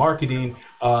Affairs Marketing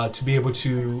to be able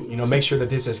to make sure that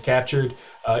this is captured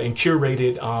and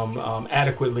curated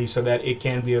adequately so that it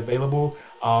can be available.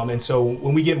 And so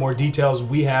when we get more details,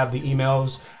 we have the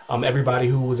emails, everybody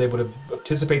who was able to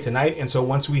participate tonight. And so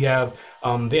once we have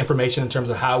the information in terms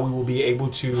of how we will be able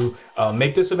to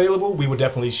make this available, we will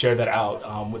definitely share that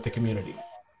out with the community.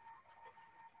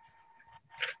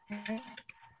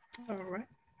 All right.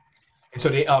 And so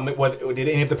did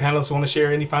any of the panelists want to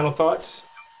share any final thoughts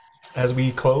as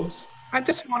we close? I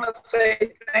just want to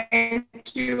say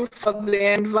thank you for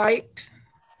the invite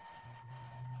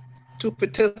to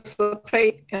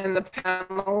participate in the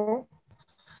panel.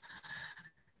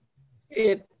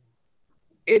 It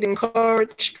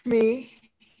encouraged me.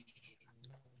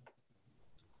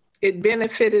 It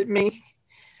benefited me,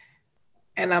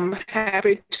 and I'm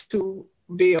happy to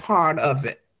be a part of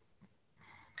it.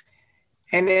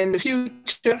 And in the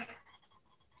future,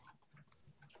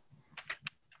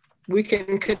 we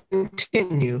can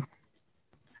continue.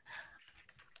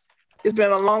 It's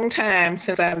been a long time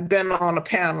since I've been on a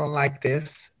panel like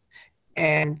this.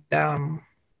 And I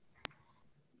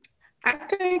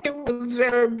think it was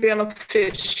very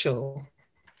beneficial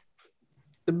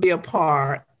to be a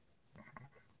part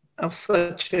of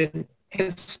such an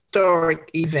historic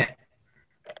event.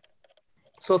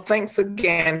 So thanks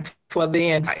again for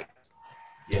the invite.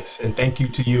 Yes, and thank you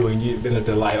to you, and you've been a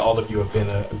delight. All of you have been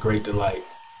a great delight.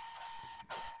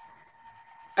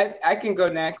 I can go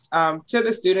next. To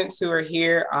the students who are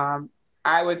here,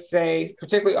 I would say,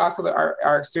 particularly also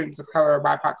our students of color or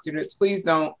BIPOC students, please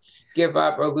don't give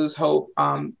up or lose hope.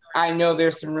 I know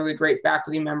there's some really great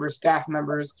faculty members, staff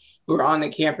members who are on the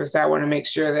campus that want to make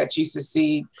sure that you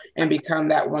succeed and become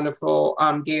that wonderful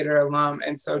Gator alum.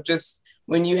 And so just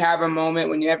when you have a moment,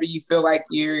 whenever you feel like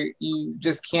you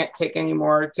just can't take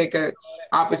anymore, take an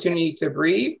opportunity to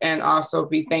breathe and also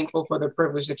be thankful for the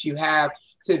privilege that you have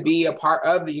to be a part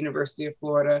of the University of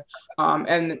Florida.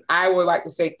 And I would like to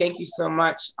say thank you so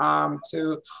much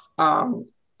to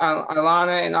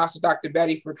Alana and also Dr.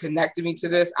 Betty for connecting me to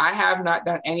this. I have not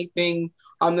done anything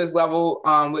on this level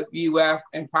with UF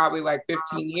in probably like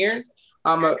 15 years.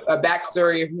 A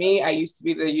backstory of me, I used to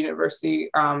be the University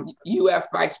UF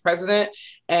vice president,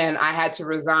 and I had to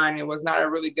resign. It was not a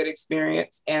really good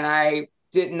experience, and I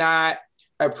did not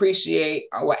appreciate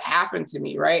what happened to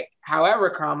me, right?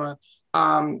 However,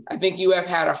 I think UF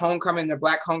had a homecoming, the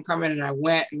Black homecoming, and I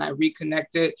went and I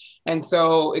reconnected. And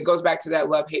so it goes back to that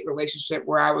love-hate relationship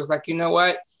where I was like, you know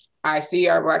what? I see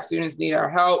our Black students need our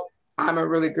help. I'm a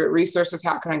really good resource.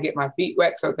 How can I get my feet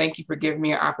wet? So thank you for giving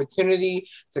me an opportunity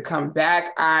to come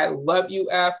back. I love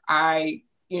UF. I,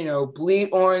 bleed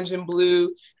orange and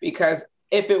blue, because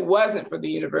if it wasn't for the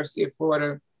University of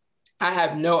Florida, I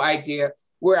have no idea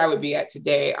where I would be at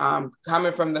today.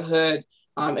 Coming from the hood,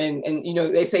 and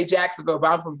they say Jacksonville,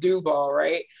 but I'm from Duval,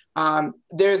 right?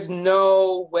 There's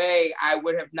no way I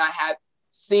would have not had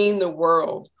seen the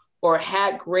world or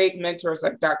had great mentors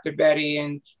like Dr. Betty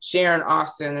and Sharon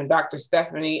Austin and Dr.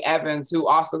 Stephanie Evans, who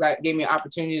also gave me an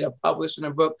opportunity to publish in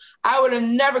a book. I would have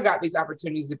never got these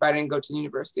opportunities if I didn't go to the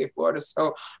University of Florida.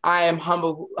 So I am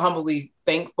humbly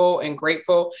thankful and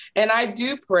grateful. And I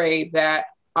do pray that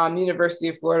the University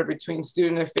of Florida, between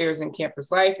student affairs and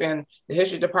campus life and the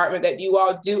history department, that you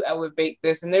all do elevate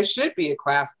this. And there should be a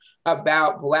class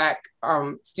about Black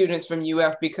students from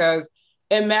UF, because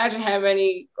imagine how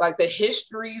many, like the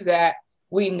history that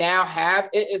we now have,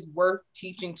 it is worth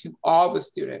teaching to all the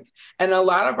students. And a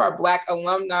lot of our Black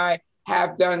alumni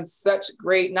have done such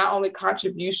great, not only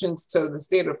contributions to the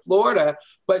state of Florida,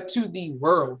 but to the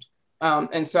world.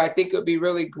 And so I think it would be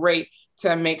really great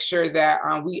to make sure that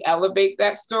we elevate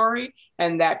that story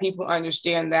and that people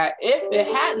understand that if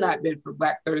it had not been for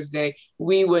Black Thursday,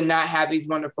 we would not have these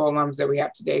wonderful alums that we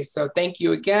have today. So thank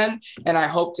you again. And I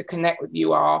hope to connect with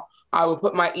you all. I will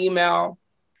put my email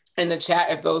in the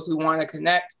chat if those who want to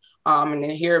connect and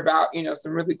hear about,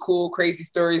 some really cool, crazy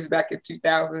stories back in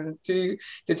 2002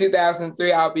 to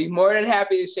 2003. I'll be more than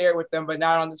happy to share it with them, but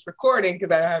not on this recording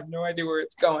because I have no idea where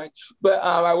it's going. But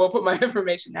I will put my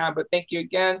information now. But thank you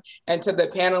again. And to the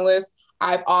panelists,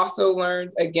 I've also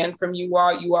learned again from you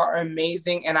all. You are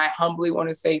amazing. And I humbly want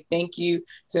to say thank you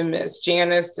to Miss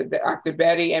Janice, to Dr.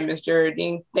 Betty, and Miss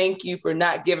Jeraldine. Thank you for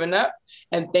not giving up.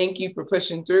 And thank you for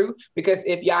pushing through. Because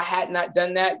if y'all had not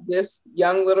done that, this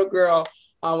young little girl,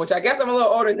 which I guess I'm a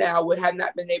little older now, would have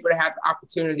not been able to have the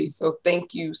opportunity. So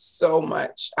thank you so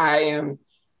much. I am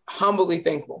humbly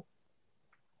thankful.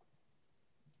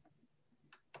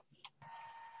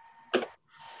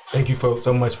 Thank you folks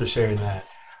so much for sharing that.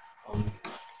 I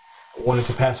wanted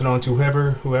to pass it on to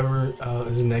whoever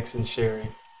is next in sharing.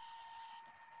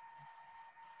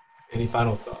 Any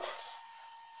final thoughts?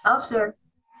 I'll share.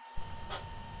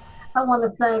 I want to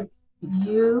thank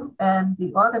you and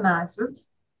the organizers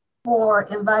for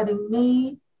inviting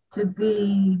me to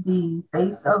be the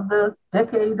face of the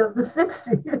decade of the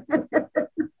 60s.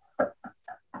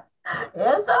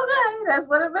 It's okay, that's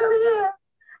what it really is.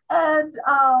 And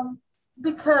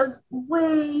because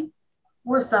we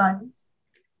were silent,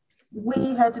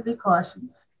 we had to be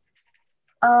cautious,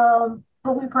 but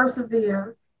we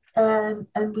persevered and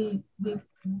we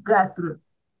got through.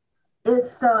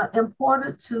 It's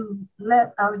important to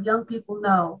let our young people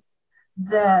know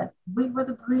that we were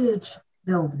the bridge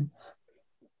builders.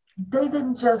 They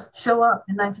didn't just show up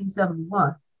in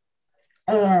 1971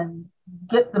 and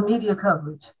get the media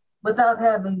coverage without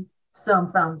having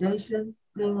some foundation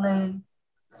being laid,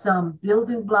 some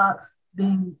building blocks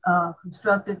being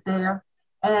constructed there.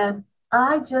 And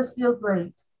I just feel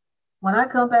great. When I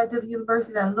come back to the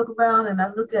university, I look around and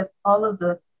I look at all of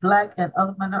the Black and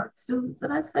other minority students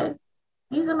and I say,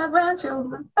 these are my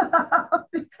grandchildren,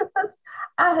 because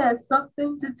I had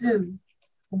something to do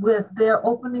with their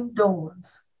opening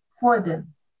doors for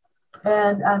them.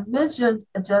 And I mentioned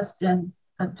just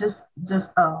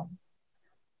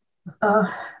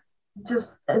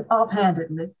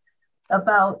offhandedly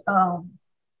about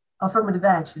affirmative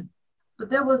action. But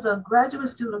there was a graduate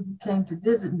student who came to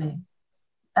visit me,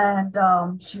 and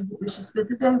she spent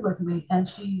the day with me, and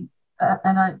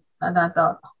I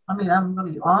thought, I mean, I'm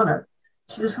really honored.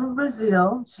 She was from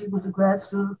Brazil. She was a grad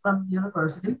student from the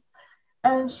university,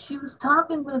 and she was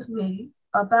talking with me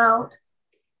about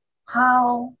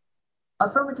how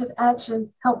affirmative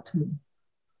action helped me.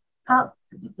 How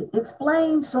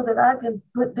explain so that I can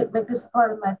make this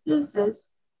part of my thesis,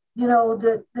 you know,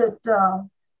 that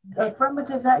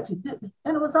affirmative action,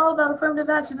 and it was all about affirmative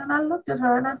action. And I looked at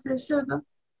her and I said, Sugar,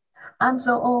 I'm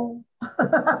so old.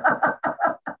 I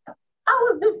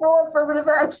was before affirmative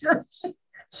action.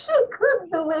 She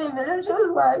couldn't believe it. And she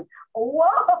was like,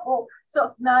 whoa.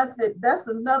 So now I said, that's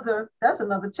another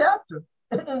chapter.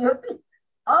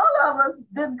 All of us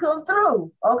didn't come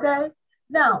through, okay?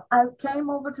 Now, I came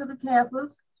over to the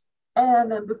campus, and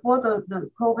then before the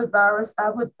COVID virus, I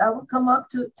would come up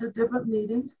to different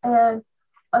meetings, and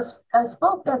I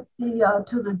spoke at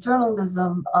to the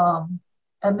journalism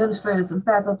administrators and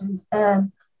faculties,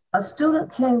 and a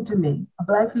student came to me, a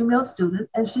Black female student,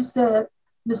 and she said,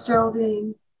 Miss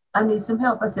Geraldine, I need some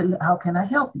help. I said, how can I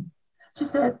help you? She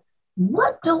said,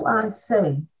 what do I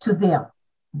say to them,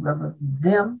 whoever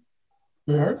them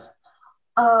is,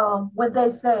 when they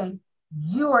say,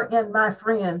 you are in my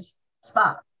friend's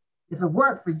spot. If it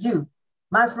weren't for you,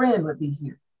 my friend would be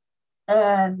here.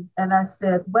 And I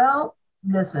said, well,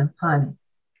 listen, honey,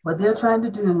 what they're trying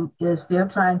to do is they're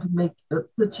trying to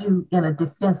put you in a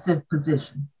defensive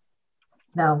position.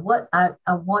 Now, what I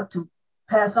want to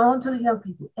pass on to the young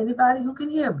people, anybody who can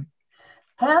hear me,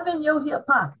 have in your hip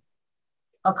pocket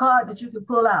a card that you can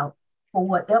pull out for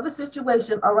whatever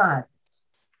situation arises.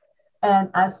 And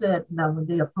I said, now when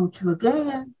they approach you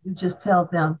again, you just tell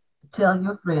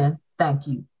your friend, thank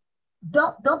you.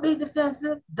 Don't be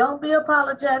defensive. Don't be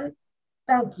apologetic.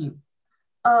 Thank you.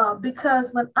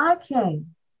 Because when I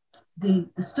came, the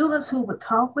students who would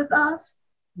talk with us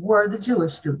were the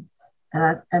Jewish students.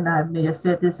 And I may have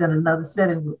said this in another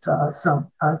setting with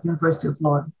some University of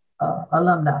Florida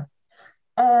alumni.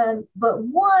 But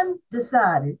one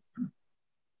decided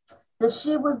that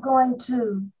she was going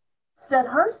to set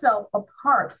herself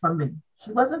apart from me.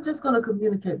 She wasn't just going to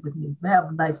communicate with me, have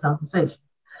a nice conversation.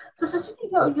 So she said,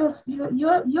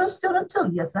 you're a student too.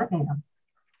 Yes, I am.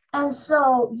 And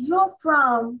so you're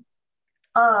from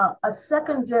a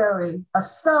subculture.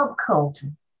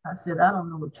 I said, I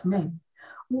don't know what you mean.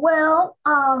 Well,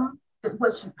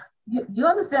 you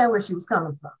understand where she was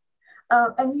coming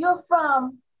from. And you're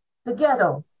from the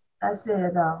ghetto. I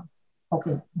said,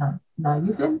 okay, now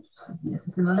you finished? Yes.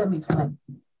 I said, let me explain.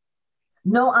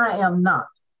 No, I am not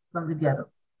from the ghetto.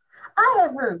 I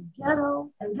had heard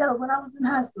ghetto and ghetto when I was in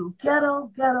high school.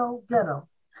 Ghetto, ghetto, ghetto.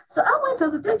 So I went to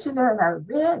the dictionary and I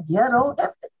read ghetto,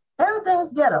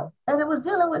 Everything's ghetto. And it was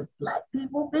dealing with Black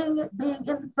people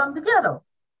from the ghetto.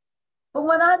 But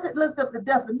when I looked up the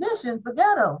definition for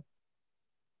ghetto,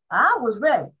 I was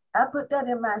ready. I put that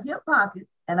in my hip pocket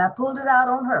and I pulled it out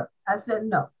on her. I said,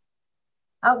 no.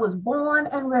 I was born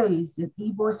and raised in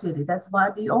Ybor City. That's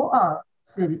YBOR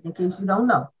City, in case you don't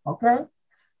know, okay?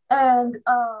 And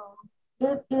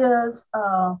it is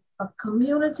a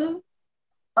community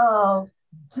of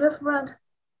different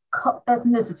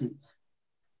ethnicities.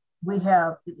 We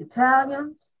have the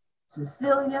Italians,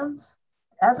 Sicilians,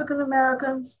 African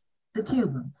Americans, the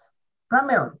Cubans,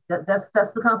 primarily. That's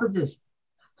the composition.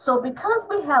 So because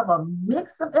we have a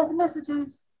mix of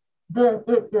ethnicities, then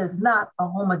it is not a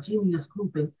homogeneous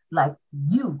grouping like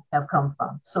you have come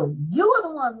from. So you are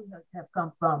the one who have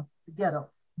come from the ghetto,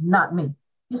 not me.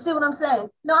 You see what I'm saying?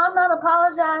 No, I'm not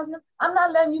apologizing. I'm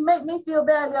not letting you make me feel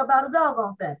badly about a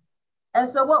doggone thing. And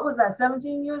so what was I,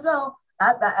 17 years old?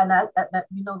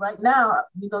 You know, right now,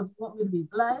 you know, you want me to be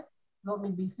Black, you want me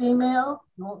to be female,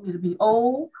 you want me to be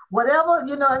old, whatever,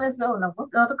 you know, and they say, oh, now what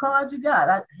other cards you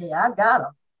got? Hey, I got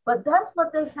them. But that's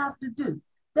what they have to do.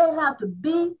 They have to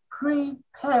be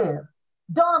prepared.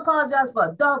 Don't apologize for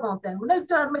a doggone thing. When they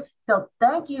try to make, so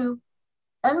thank you.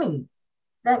 I mean,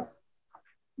 thanks.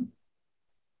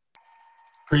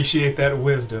 Appreciate that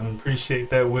wisdom. Appreciate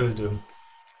that wisdom.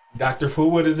 Dr.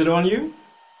 Fullwood, is it on you?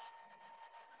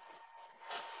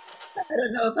 I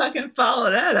don't know if I can follow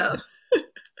that up.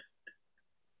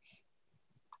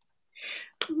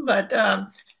 But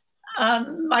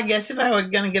I guess if I were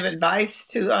going to give advice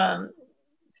to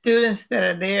students that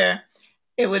are there,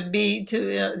 it would be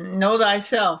to know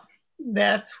thyself.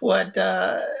 That's what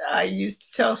I used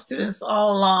to tell students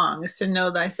all along, is to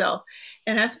know thyself.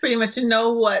 And that's pretty much to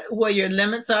know what your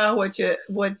limits are, what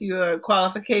your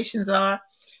qualifications are,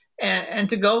 and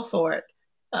to go for it.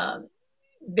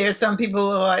 There's some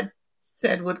people who I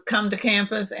said would come to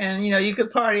campus and, you know, you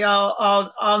could party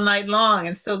all night long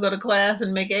and still go to class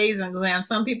and make A's on exams.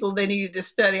 Some people, they needed to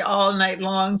study all night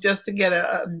long just to get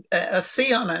a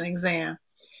C on an exam.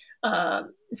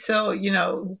 So, you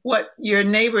know, what your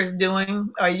neighbor is doing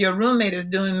or your roommate is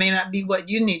doing may not be what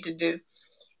you need to do.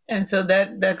 And so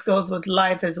that goes with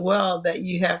life as well, that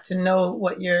you have to know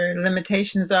what your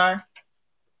limitations are.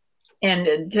 And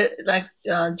like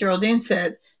Jeraldine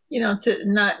said, you know, to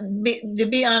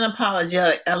be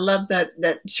unapologetic. I love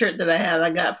that shirt that I have. I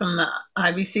got from the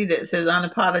IBC that says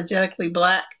unapologetically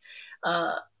Black.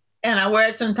 And I wear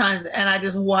it sometimes and I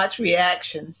just watch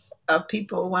reactions of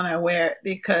people when I wear it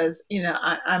because, you know,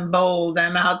 I'm bold,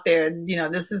 I'm out there, you know,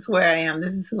 this is where I am,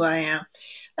 this is who I am.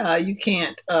 You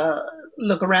can't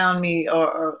look around me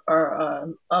or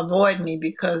avoid me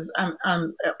because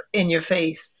I'm in your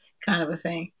face kind of a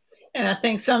thing. And I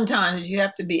think sometimes you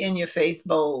have to be in your face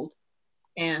bold.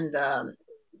 And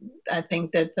I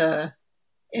think that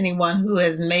anyone who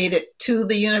has made it to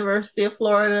the University of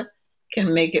Florida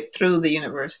can make it through the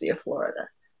University of Florida.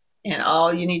 And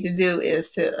all you need to do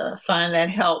is to find that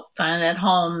help, find that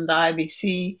home, the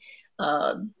IBC,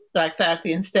 Black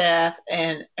faculty and staff,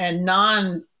 and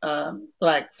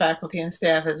non-Black faculty and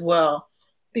staff as well,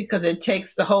 because it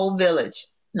takes the whole village,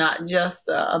 not just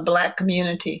a Black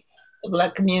community. The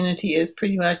Black community is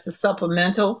pretty much the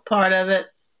supplemental part of it,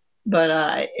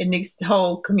 but it needs the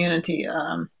whole community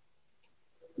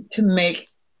to make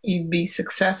you be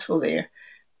successful there.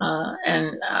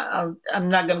 And I'm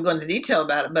not going to go into detail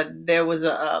about it, but there was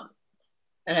an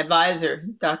advisor,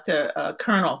 Dr.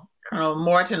 Colonel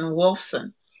Morton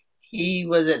Wolfson. He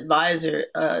was advisor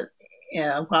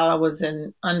while I was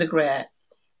in undergrad,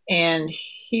 and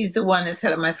he's the one that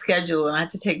set up my schedule, and I had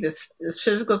to take this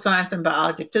physical science and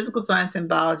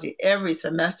biology every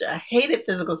semester. I hated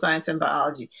physical science and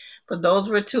biology, but those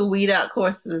were two weed out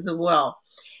courses as well.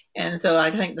 And so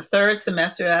I think the third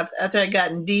semester, after I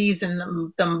gotten D's in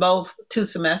them both 2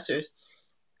 semesters,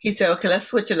 he said, okay, let's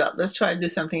switch it up. Let's try to do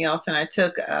something else. And I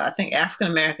took, I think,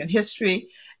 African-American history,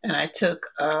 and I took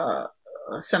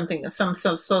some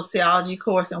sociology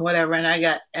course and whatever, and I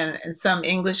got and some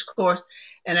English course,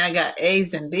 and I got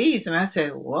A's and B's. And I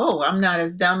said, whoa, I'm not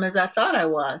as dumb as I thought I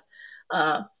was.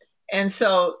 And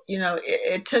so, you know,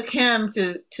 it took him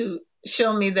to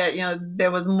show me that, you know, there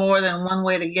was more than one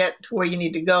way to get to where you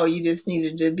need to go. You just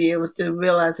needed to be able to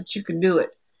realize that you could do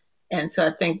it. And so I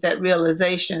think that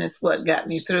realization is what got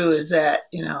me through, is that,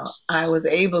 you know, I was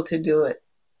able to do it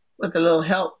with a little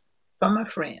help from my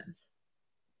friends.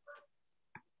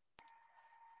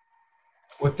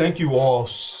 Well, thank you all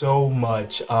so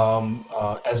much.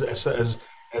 As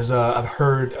I've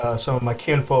heard some of my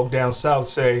kinfolk down south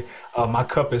say, my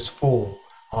cup is full.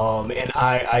 And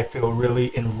I feel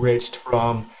really enriched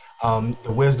from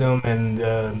the wisdom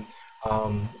and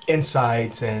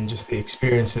insights and just the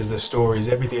experiences, the stories,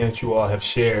 everything that you all have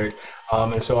shared.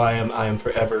 And so I am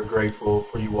forever grateful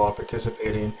for you all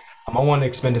participating. I want to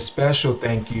extend a special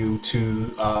thank you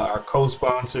to our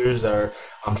co-sponsors, our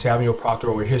Samuel Proctor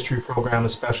Over History program. A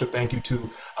special thank you to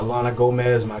Alana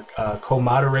Gomez, my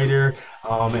co-moderator,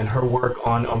 and her work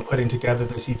on putting together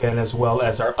this event, as well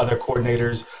as our other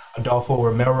coordinators, Adolfo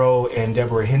Romero and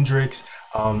Deborah Hendricks.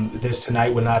 This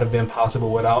tonight would not have been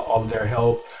possible without all of their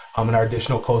help. And our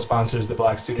additional co-sponsors, the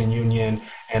Black Student Union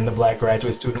and the Black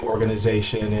Graduate Student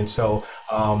Organization. And so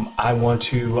I want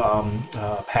to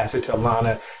pass it to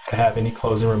Alana to have any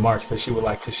closing remarks that she would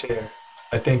like to share.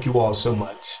 I thank you all so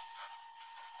much.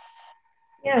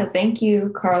 Yeah, thank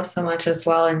you, Carl, so much as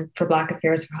well, and for Black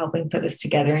Affairs for helping put this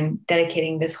together and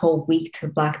dedicating this whole week to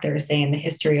Black Thursday and the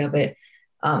history of it.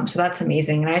 So that's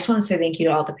amazing. And I just want to say thank you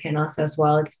to all the panelists as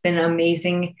well. It's been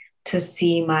amazing to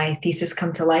see my thesis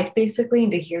come to life, basically,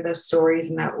 and to hear those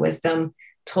stories and that wisdom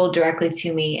told directly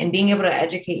to me, and being able to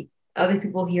educate other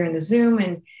people here in the Zoom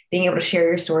and being able to share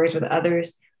your stories with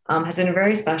others has been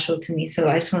very special to me. So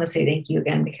I just want to say thank you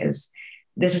again, because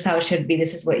this is how it should be.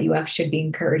 This is what UF should be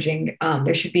encouraging.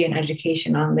 There should be an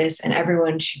education on this, and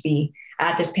everyone should be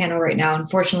at this panel right now.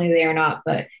 Unfortunately, they are not,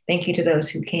 but thank you to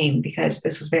those who came, because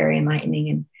this was very enlightening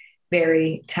and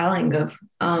very telling of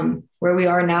where we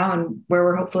are now and where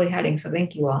we're hopefully heading. So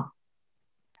thank you all.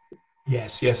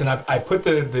 Yes. And I put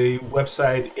the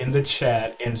website in the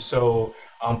chat. And so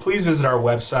please visit our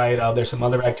website. There's some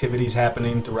other activities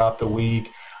happening throughout the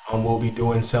week. We'll be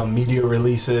doing some media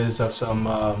releases of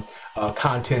some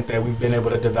content that we've been able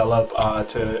to develop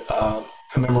to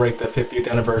commemorate the 50th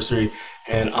anniversary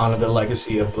and honor the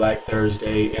legacy of Black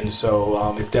Thursday. And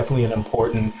so it's definitely an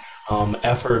important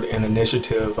effort and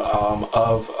initiative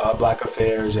of Black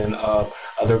Affairs and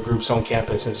other groups on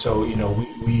campus. And so,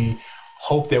 we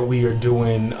hope that we are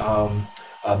doing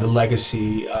the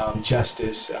legacy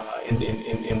justice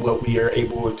in what we are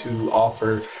able to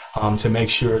offer to make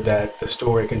sure that the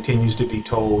story continues to be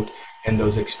told and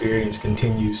those experiences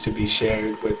continues to be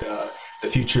shared with the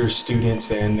future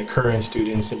students and the current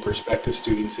students and prospective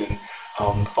students and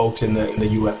folks in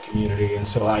the UF community. And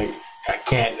so I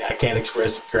can't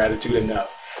express gratitude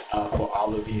enough for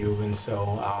all of you. And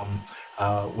so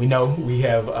we know we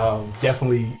have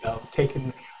definitely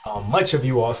taken much of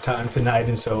you all's time tonight,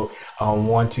 and so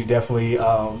want to definitely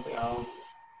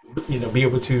be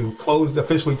able to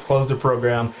officially close the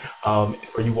program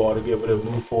for you all to be able to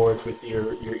move forward with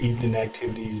your evening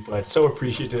activities. But so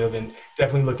appreciative and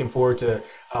definitely looking forward to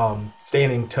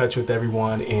staying in touch with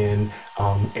everyone and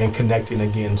connecting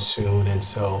again soon. And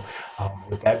so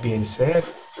with that being said,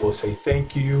 we'll say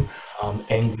thank you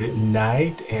and good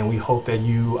night. And we hope that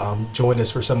you join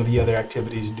us for some of the other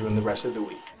activities during the rest of the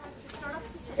week.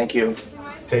 Thank you.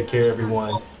 Take care,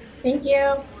 everyone. Thank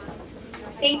you.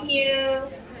 Thank you.